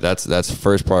first. All right, that's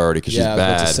first priority because she's Yeah, I was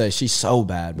about bad. to say, she's so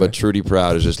bad, bro. But Trudy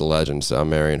Proud is just a legend, so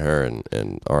I'm marrying her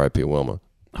and R.I.P. Wilma.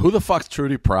 Who the fuck's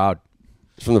Trudy Proud?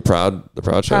 It's from the Proud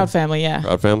show. Proud Family, yeah.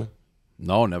 Proud Family.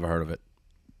 No, never heard of it.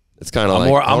 It's kind of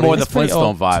like I'm more the It's pretty Flintstone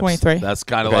old. vibes. 23. That's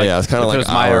kind of Okay, like, yeah, it's kinda if like it was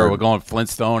my our- era, we're going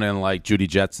Flintstone and like Judy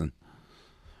Jetson.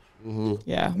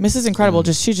 Yeah. Mrs. Incredible,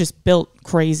 she's just built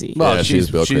crazy. Well, Yeah,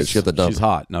 she's built crazy. She got the dump. She's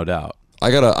hot, no doubt.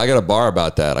 I got a bar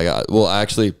about that.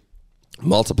 Actually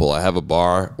multiple. I have a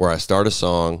bar where I start a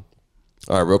song.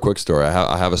 All right, real quick story.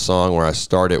 I have a song where I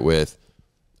start it with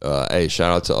Hey,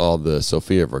 shout out to all the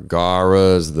Sofia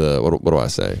Vergara's. What do I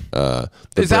say?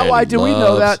 Is that why? Do we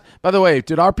know that? By the way,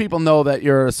 did our people know that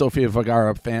you're a Sofia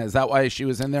Vergara fan? Is that why she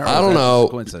was in there? I don't know.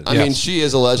 I mean, she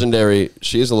is a legendary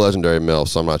MILF,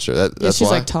 so I'm not sure. That's she's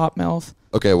why. like top MILF.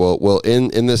 Okay, well,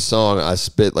 in this song, I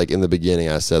spit like in the beginning.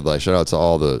 I said like, shout out to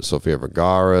all the Sofia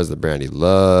Vergara's, the Brandy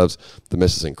Loves, the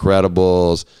Mrs.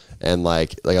 Incredibles, and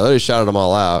like I literally shouted them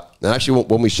all out. And actually,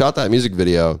 when we shot that music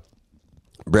video,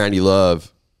 Brandy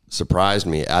Love surprised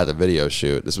me at the video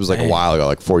shoot. This was like a while ago,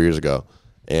 like 4 years ago.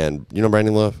 And you know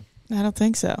Brandy Love? I don't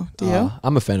think so. Do you?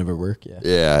 I'm a fan of her work. Yeah.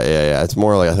 Yeah. It's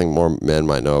more like I think more men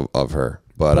might know of her.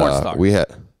 But we had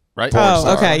right.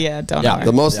 Oh, okay, yeah. Don't know her.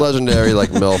 the most legendary like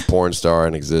MILF porn star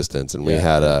in existence, and we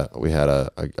had a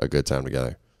good time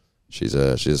together. She's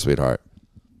a sweetheart.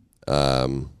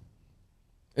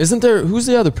 Isn't there? Who's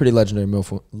the other pretty legendary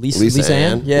MILF? Lisa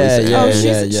Ann? Yeah, Lisa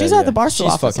yeah. Ann. She's at the Barstool She's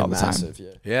office fucking all the time. massive.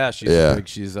 Yeah. She's big.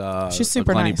 She's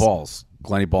super Glenny nice. Balls.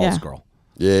 Glenny Balls Yeah. girl.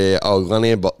 Yeah. Oh,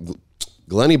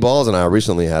 Glenny Balls and I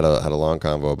recently had a long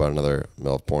convo about another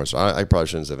MILF porn star. I probably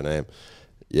shouldn't say the name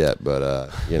yet,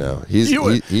 but you know,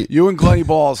 you and Glenny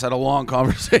Balls had a long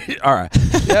conversation. All right.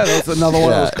 Yeah, that's another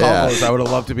one of those combos. I would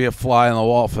have loved to be a fly on the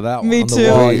wall for that one. Me On the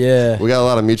too. wall. Yeah. we got a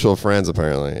lot of mutual friends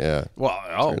apparently. Yeah.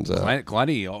 Well, Turns out.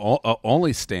 Glenny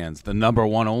only stands the #1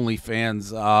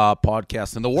 OnlyFans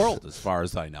podcast in the world, as far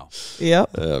as I know. Yep.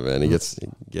 Yeah, man, he gets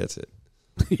it.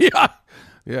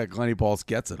 Yeah, Glenny Balls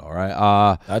gets it. All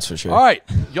right. That's for sure. All right,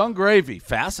 Young Gravy,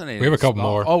 fascinating. We have a couple stuff.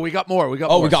 more. Oh, we got more. We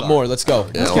got more. Let's go.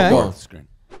 Okay. More. Screen.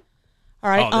 All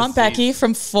right, Oh, Aunt this Becky is-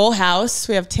 from Full House.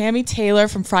 We have Tammy Taylor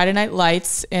from Friday Night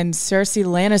Lights and Cersei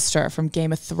Lannister from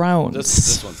Game of Thrones.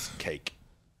 This one's cake.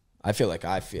 I feel like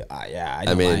I know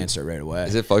I mean, my answer right away.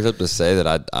 Is it fucked up to say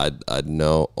that I'd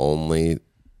know only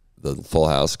the Full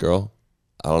House girl?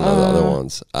 I don't know the other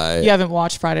ones. You haven't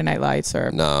watched Friday Night Lights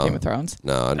or No. Game of Thrones?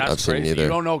 No, That's I've seen crazy. neither. You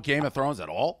don't know Game of Thrones at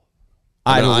all?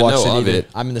 I I mean, haven't I watched know it of either. it.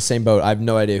 I'm in the same boat. I have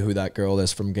no idea who that girl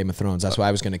is from Game of Thrones. That's why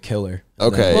I was going to kill her.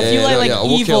 And Okay. then- Well, if you like we'll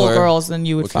kill evil her. girls, then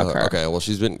you would We'll kill fuck her. Okay, well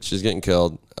she's getting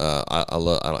killed. I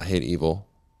don't hate evil.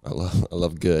 I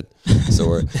love good.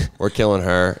 So we're killing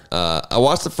her. I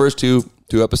watched the first two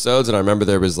episodes and I remember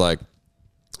it was like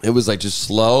just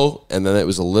slow and then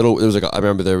I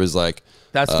remember there was like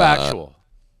That's factual.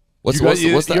 what's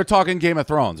You're that? talking Game of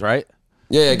Thrones, right?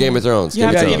 Yeah, Game of Thrones. You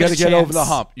Game have of to You Thrones. got to give it a get over the chance.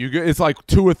 hump. It's like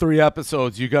 2 or 3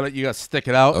 episodes. You got to stick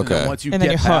it out. And Okay. then once you And then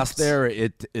get you're past hooked. there,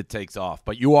 it takes off.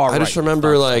 But you are I right. just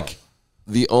remember like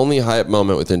the only hype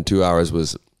moment within 2 hours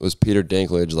was Peter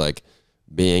Dinklage like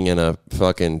being in a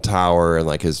fucking tower and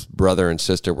like his brother and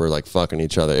sister were like fucking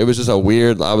each other. It was just a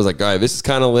weird. I was like, all right, this is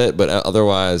kind of lit, but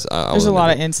otherwise, There's a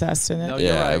lot of incest in it. No, Yeah,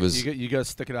 you're right. it was- You got to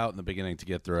stick it out in the beginning to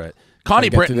get through it. Connie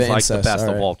get through Britton's the like the incest, best of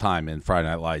alright. all time in Friday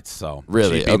Night Lights. So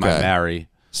Really? she'd be my Okay. Mary.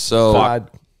 So God.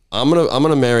 I'm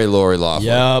gonna marry Lori Loughlin.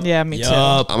 Yup. Yeah, me too.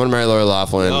 I'm gonna marry Lori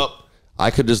Loughlin. I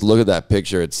could just look at that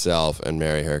picture itself and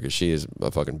marry her because she is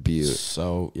a fucking beaut.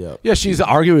 So, yeah. Yeah, she's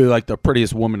arguably like the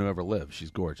prettiest woman who ever lived.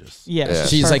 She's gorgeous. Yeah, Yeah.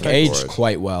 She's like perfect. aged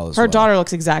quite well as Her well. daughter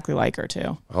looks exactly like her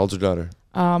too. How old's your daughter?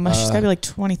 She's gotta be like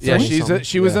 23. Yeah,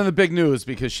 she was Yeah. in the big news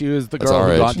because she was the That's girl our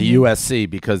who age. got into USC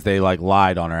because they like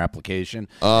lied on her application,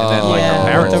 and then like Yeah, her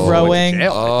parents with the went to rowing.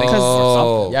 jail, I think, or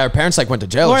something. Yeah, her parents like went to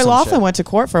jail. Lori or some Loughlin shit. went to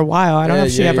court for a while. I don't know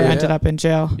if she Yeah, ever yeah, ended yeah. up in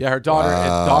jail. Yeah, her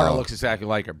daughter looks exactly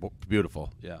like her.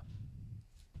 Beautiful. Yeah.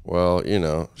 Well, you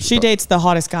know, She dates the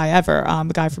hottest guy ever,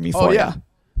 the guy from Oh Euphoria.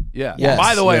 yeah. Yes.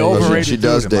 By the way, Yeah, yeah, yeah. overrated. she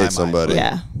does dude in my date mind. somebody.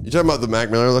 Yeah. You talking about the Mac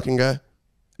Miller looking guy?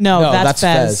 No, No, that's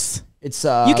Fez. Fez. It's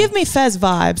You give me Fez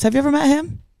vibes. Have you ever met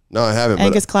him? No, I haven't.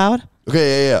 Angus Cloud?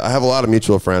 Okay, yeah. I have a lot of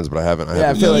mutual friends, but I haven't. I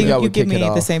haven't feel like you I would give kick me it the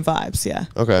off. same vibes, yeah.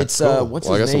 Okay. It's cool. what's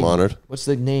well, I his guess name? I'm honored. What's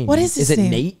the name? What is his it name?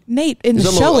 Nate? Nate in He's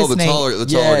the on show the is Nate. taller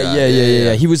Yeah, guy.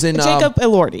 yeah. He was in Jacob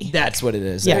Elordi. That's what it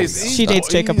is. Yeah. He's- She dates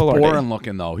Jacob he's Elordi. boring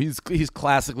looking though. He's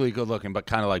classically good looking, but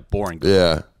kind of like boring.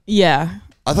 Good. Yeah. Yeah.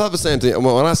 I thought the same thing.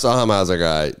 When I saw him, I was like, all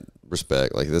right,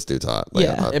 respect. Like, this dude's hot. Like,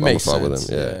 Yeah. I'm It makes fuck with sense,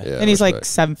 him. yeah. Yeah. And he's like respect.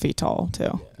 7 feet tall,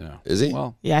 too. Yeah. Is he?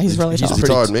 Well, Yeah, he's really tall. Is he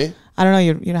taller than me? I don't know.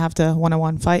 You don't have to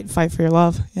one-on-one fight for your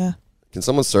love. Yeah. Can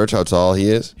someone search how tall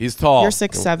he is? he's tall. You're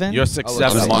 6'7". You're 6'7".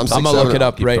 I'm I'm gonna 6'7". look it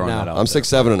up Keep right throwing that now. out I'm there.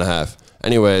 6'7.5".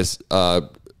 Anyways,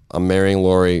 I'm marrying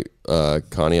Lori.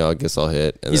 Connie, I guess I'll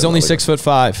hit. And He's then only I'll-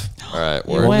 6'5". All right.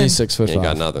 You Word. win. Only 6'5". Ain't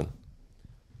got nothing.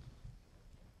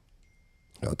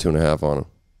 Got 2.5 on him.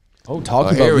 Oh,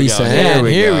 talking Here about we Lisa go. Ann.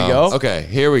 Here we go. Okay,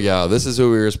 here we go. This is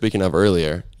who we were speaking of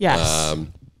earlier. Yes.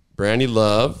 Brandy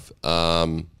Love.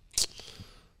 So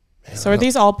are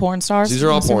these all porn stars? These are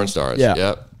all I'm assuming? porn stars. Yeah.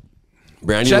 Yep.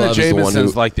 Brandy Jenna Love is the one who.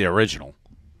 Jameson's like the original.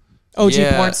 OG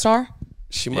Yeah. porn star?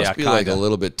 She must be like a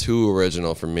little bit too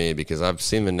original for me because I've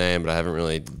seen the name, but I haven't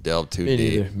really delved too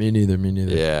deep. Me neither.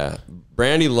 Yeah.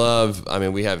 Brandy Love, I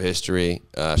mean, we have history.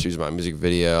 She was in my music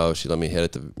video. She let me hit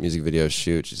at the music video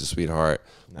shoot. She's a sweetheart.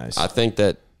 Nice. I think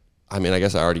that, I mean, I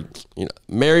guess I already,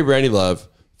 marry Brandy Love,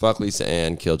 fuck Lisa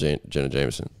Ann, kill Jenna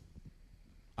Jameson.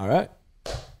 All right.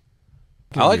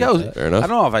 I like how, Fair enough. I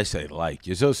don't know if I say like,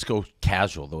 you just go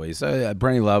casual the way you say,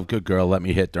 Brandy Love, good girl, let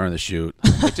me hit during the shoot.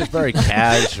 It's just very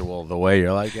casual the way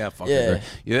you're like, yeah, fuck her.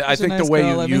 Yeah, I think nice the way girl,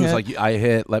 you let me use hit. like, I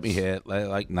hit, let me hit,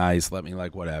 like nice, let me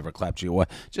like whatever, clap you,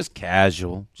 what, just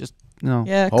casual, just,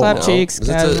 Yeah, hold clap on. cheeks.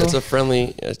 It's a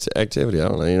friendly activity. I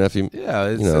don't know. If you, Yeah,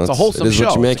 it's, it's a wholesome it is show.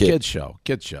 What you make it's a it. kid show.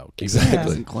 Kid show. Keep Exactly. it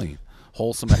nice and clean.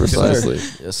 Wholesome activity.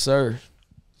 Precisely. Yes, sir.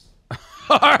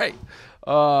 All right.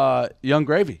 Young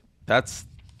Gravy. That's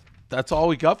all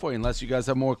we got for you, unless you guys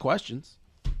have more questions.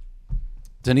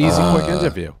 It's an easy, quick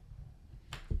interview.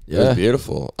 It was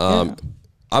beautiful.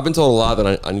 I've been told a lot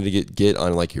that I need to get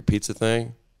on like your pizza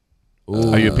thing.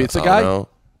 Are you a pizza I guy? don't know.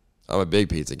 I'm a big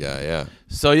pizza guy. Yeah.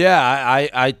 So yeah,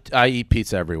 I eat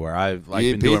pizza everywhere. I've like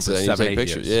You been eat doing it pizza for and you 7, take 8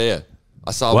 pictures. years. Yeah.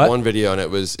 I saw What? one video and it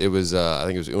was I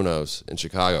think it was Uno's in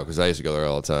Chicago because I used to go there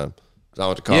all the time because I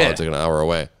went to college like an hour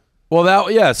away.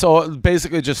 Well, so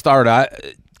basically just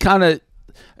started.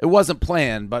 It wasn't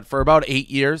planned, but for about 8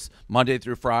 years, Monday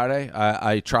through Friday,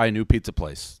 I try a new pizza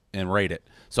place and rate it.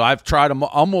 So I've tried them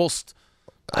almost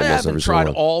I haven't every tried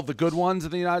single one. all the good ones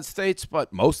in the United States,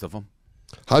 but most of them.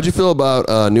 How'd you feel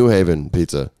about New Haven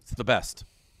pizza? It's the best.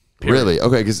 Really?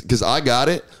 Okay, because I got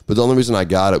it, but the only reason I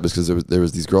got it was because there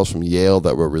was these girls from Yale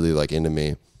that were really like into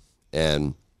me,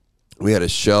 and we had a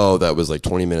show that was like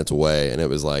 20 minutes away, and it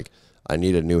was like I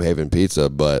needed New Haven pizza,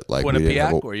 but like we didn't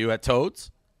have Quinnipiac, were you at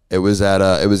Toad's? It was at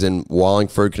it was in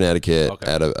Wallingford, Connecticut, Okay.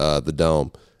 at the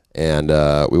Dome, and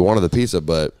we wanted the pizza,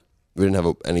 but we didn't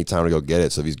have any time to go get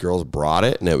it. So these girls brought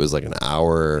it, and it was like an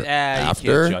hour after.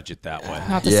 You can't judge it that way.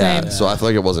 Not the same. So I feel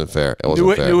like it wasn't fair. It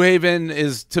wasn't fair. New Haven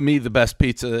is, to me, the best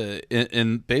pizza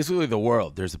in basically the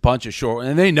world. There's a bunch of short,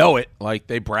 and they know it. Like,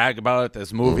 they brag about it.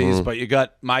 There's movies, but you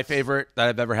got my favorite that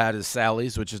I've ever had is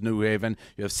Sally's, which is New Haven.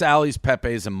 You have Sally's,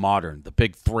 Pepe's, and Modern, the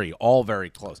big three, all very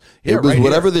close. Here, It was right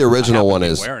whatever here, the original I happen one to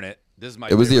be is. Wearing it. This is my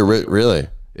It was the favorite. really.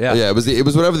 Yeah. It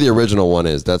was whatever the original one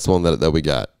is. That's the one that we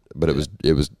got. But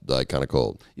it was like kind of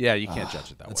cold. Yeah, you can't judge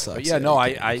it that way. sucks. But yeah, Yeah, no,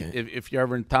 you can't. if you're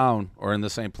ever in town or in the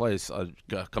same place,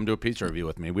 come do a pizza review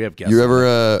with me. We have guests. You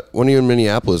ever when are you in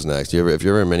Minneapolis next? If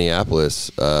you're ever in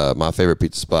Minneapolis, my favorite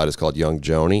pizza spot is called Young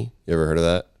Joni. You ever heard of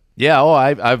that? Yeah. Oh,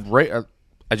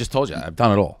 I just told you, I've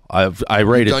done it all. I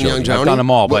rated Done Young Joni. Joni? I've done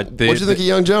them all. What, But what'd you think of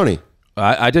Young Joni?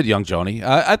 I did Young Joni.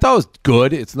 I thought it was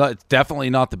good. It's definitely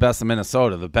not the best in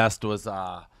Minnesota. The best was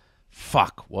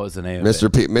what was the name of it?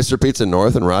 Mr. Pizza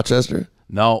North in Rochester.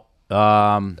 No.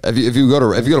 If you go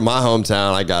to my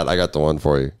hometown, I got the one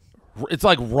for you. It's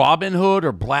like Robin Hood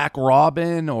or Black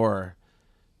Robin or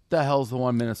the hell's the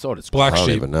one in Minnesota? It's Black I don't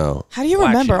Sheep. even know. How do you Black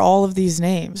remember sheep. all of these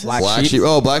names? Black Sheep.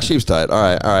 Oh, Black Sheep's tight. All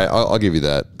right. I'll give you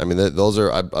that. I mean, those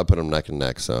are I put them neck and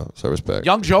neck. So respect.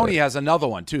 Young Respect. Joni has another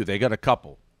one too. They got a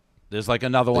couple. There's like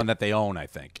another one that they own, I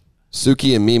think.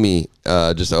 Suki and Mimi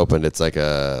just opened. It's like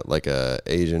a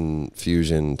Asian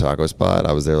fusion taco spot.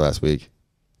 I was there last week.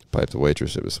 Piped the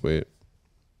waitress. It was sweet.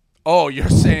 Oh, you're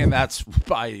saying that's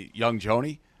by Young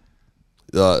Joni?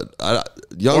 Young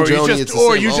Or you Joni. just, It's the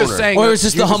or same you just owner. saying? Or it that was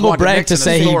just you a humble wanted brag mix to in the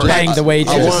say he story. banged the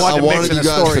waitress. I I just wanted to wanted mix in you the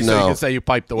guys story to so you know. can say you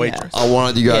piped the waitress. I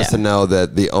wanted you guys Yeah. to know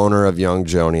that the owner of Young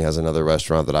Joni has another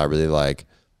restaurant that I really like,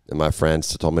 and my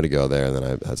friends told me to go there, and then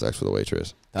I had sex with the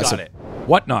waitress. Got it.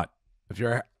 Whatnot.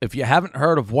 If you haven't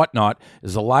heard of Whatnot,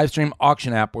 is a live stream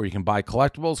auction app where you can buy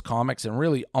collectibles, comics, and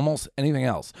really almost anything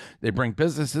else. They bring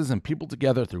businesses and people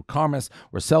together through commerce,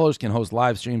 where sellers can host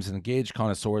live streams and engaged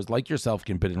connoisseurs like yourself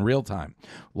can bid in real time.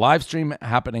 Live stream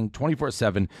happening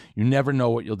 24/7. You never know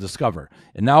what you'll discover.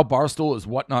 And now Barstool is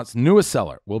Whatnot's newest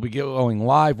seller. We'll be going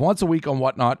live once a week on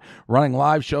Whatnot, running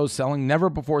live shows, selling never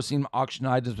before seen auction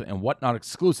items and Whatnot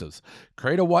exclusives.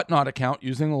 Create a Whatnot account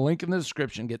using the link in the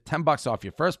description. Get $10 off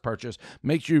your first purchase.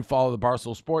 Make sure you follow the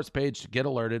Barstool Sports page to get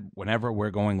alerted whenever we're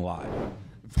going live.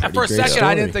 For a great second, I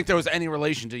story. didn't think there was any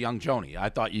relation to Young Joni. I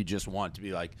thought you just wanted to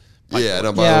be like, Yeah,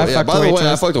 no, Yeah, I by fucked the the way, I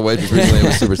waitress. fucked the waitress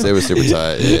recently. It was super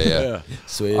tight. Yeah.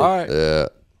 Sweet. all right. Yeah.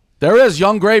 There is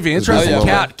Young Gravy. Interesting Oh,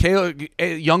 yeah. cat. Caleb,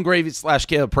 Young Gravy /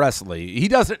 Caleb Presley. He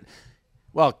doesn't.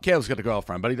 Well, Caleb's got a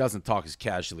girlfriend, but he doesn't talk as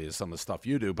casually as some of the stuff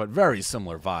you do. But very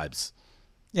similar vibes.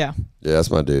 Yeah. Yeah,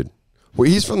 that's my dude. Well,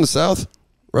 he's from the South,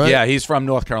 right? Yeah, he's from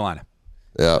North Carolina.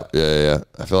 Yeah.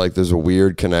 I feel like there's a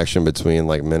weird connection between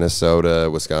like Minnesota,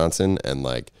 Wisconsin, and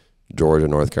like Georgia,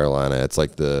 North Carolina. It's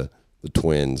like the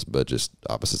twins, but just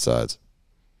opposite sides.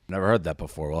 Never heard that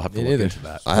before. We'll have to look neither. into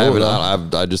that. I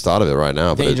haven't. I just thought of it right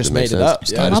now. But you just makes made it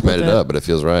sense. up. I just made it up, but it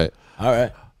feels right. All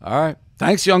right. All right.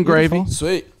 Thanks, Young Gravy.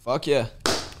 Sweet. Fuck yeah.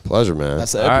 Pleasure, man.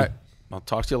 That's All it. right. I'll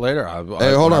talk to you later.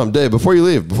 Hey, hold on, Dave. Before you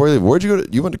leave, where'd you go?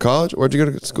 You went to college? Where'd you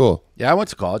go to school? Yeah, I went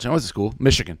to college. I went to school,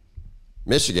 Michigan.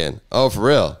 Michigan. Oh, for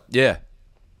real? Yeah.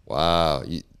 Wow.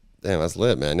 Damn, that's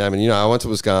lit, man. I mean, I went to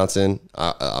Wisconsin.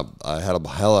 I had a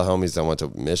hella homies that went to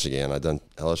Michigan. I done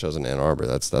hella shows in Ann Arbor.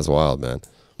 That's wild, man.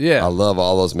 Yeah. I love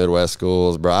all those Midwest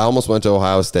schools, bro. I almost went to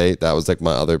Ohio State. That was like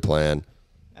my other plan.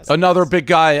 Another big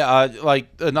guy,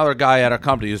 another guy at our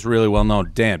company who's really well known,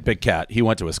 Dan, Big Cat. He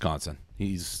went to Wisconsin.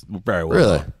 He's very well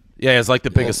Really? known. Yeah, it's like the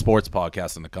biggest sports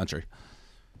podcast in the country.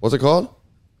 What's it called?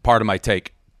 Part of my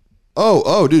take.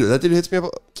 Oh, dude, that dude hits me up.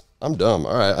 I'm dumb.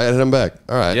 All right, I hit him back.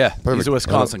 All right, Yeah, perfect. he's a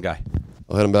Wisconsin guy.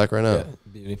 I'll hit him back right now.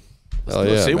 Hell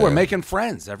yeah, See, man. we're making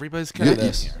friends. Everybody's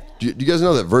connected here. Do you guys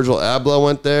know that Virgil Abloh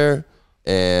went there,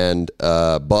 and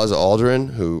Buzz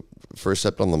Aldrin, who first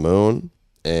stepped on the moon,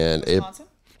 and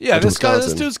Yeah, Went to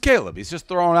this dude's Caleb. He's just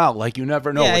throwing out like you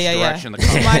never know which direction the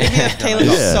Reminded me of Caleb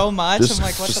so much. Just, I'm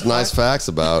like, what just the nice fuck? facts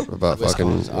about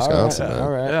fucking Wisconsin, man.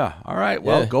 All right. Yeah. All right.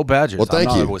 Well, go Badgers. Well, thank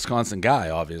I'm not you. a Wisconsin guy,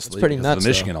 obviously. It's pretty because of nuts, the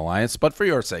Michigan Alliance, but for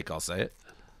your sake, I'll say it.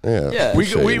 Yeah,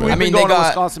 We've appreciate it, man. been going to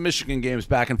Wisconsin-Michigan games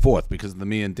back and forth because of the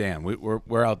me and Dan.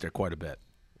 We're out there quite a bit.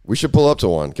 We should pull up to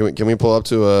one. Can we pull up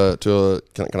to a?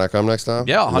 Can I come next time?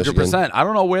 Yeah, 100%. Michigan? I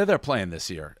don't know where they're playing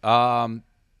this year.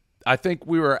 I think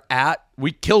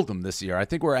we killed them this year. I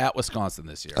think we're at Wisconsin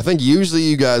this year. I think usually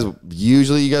you guys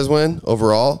win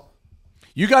overall.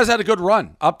 You guys had a good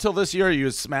run up till this year.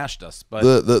 You smashed us, but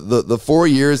The 4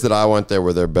 years that I went there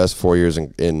were their best 4 years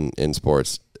in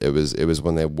sports. It was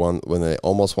when they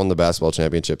almost won the basketball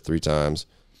championship 3 times,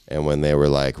 and when they were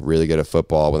like really good at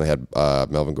football. When they had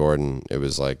Melvin Gordon, it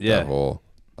was like that whole.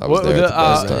 I was there at the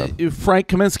best time. Frank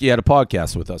Kaminsky had a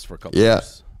podcast with us for a couple of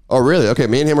years. Oh, really? Okay,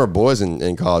 me and him are boys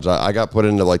in college. I got put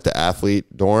into like the athlete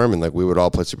dorm, and like we would all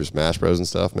play Super Smash Bros. And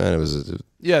stuff, man. It was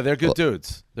They're good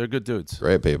dudes. They're good dudes.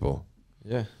 great people.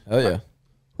 Yeah. Hell yeah.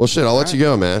 Well, shit, I'll let you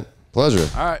go, man. Pleasure.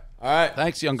 All right. All right.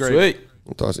 Thanks, Young Gravy. Sweet.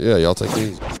 We'll talk to you. Yeah, y'all take it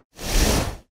easy.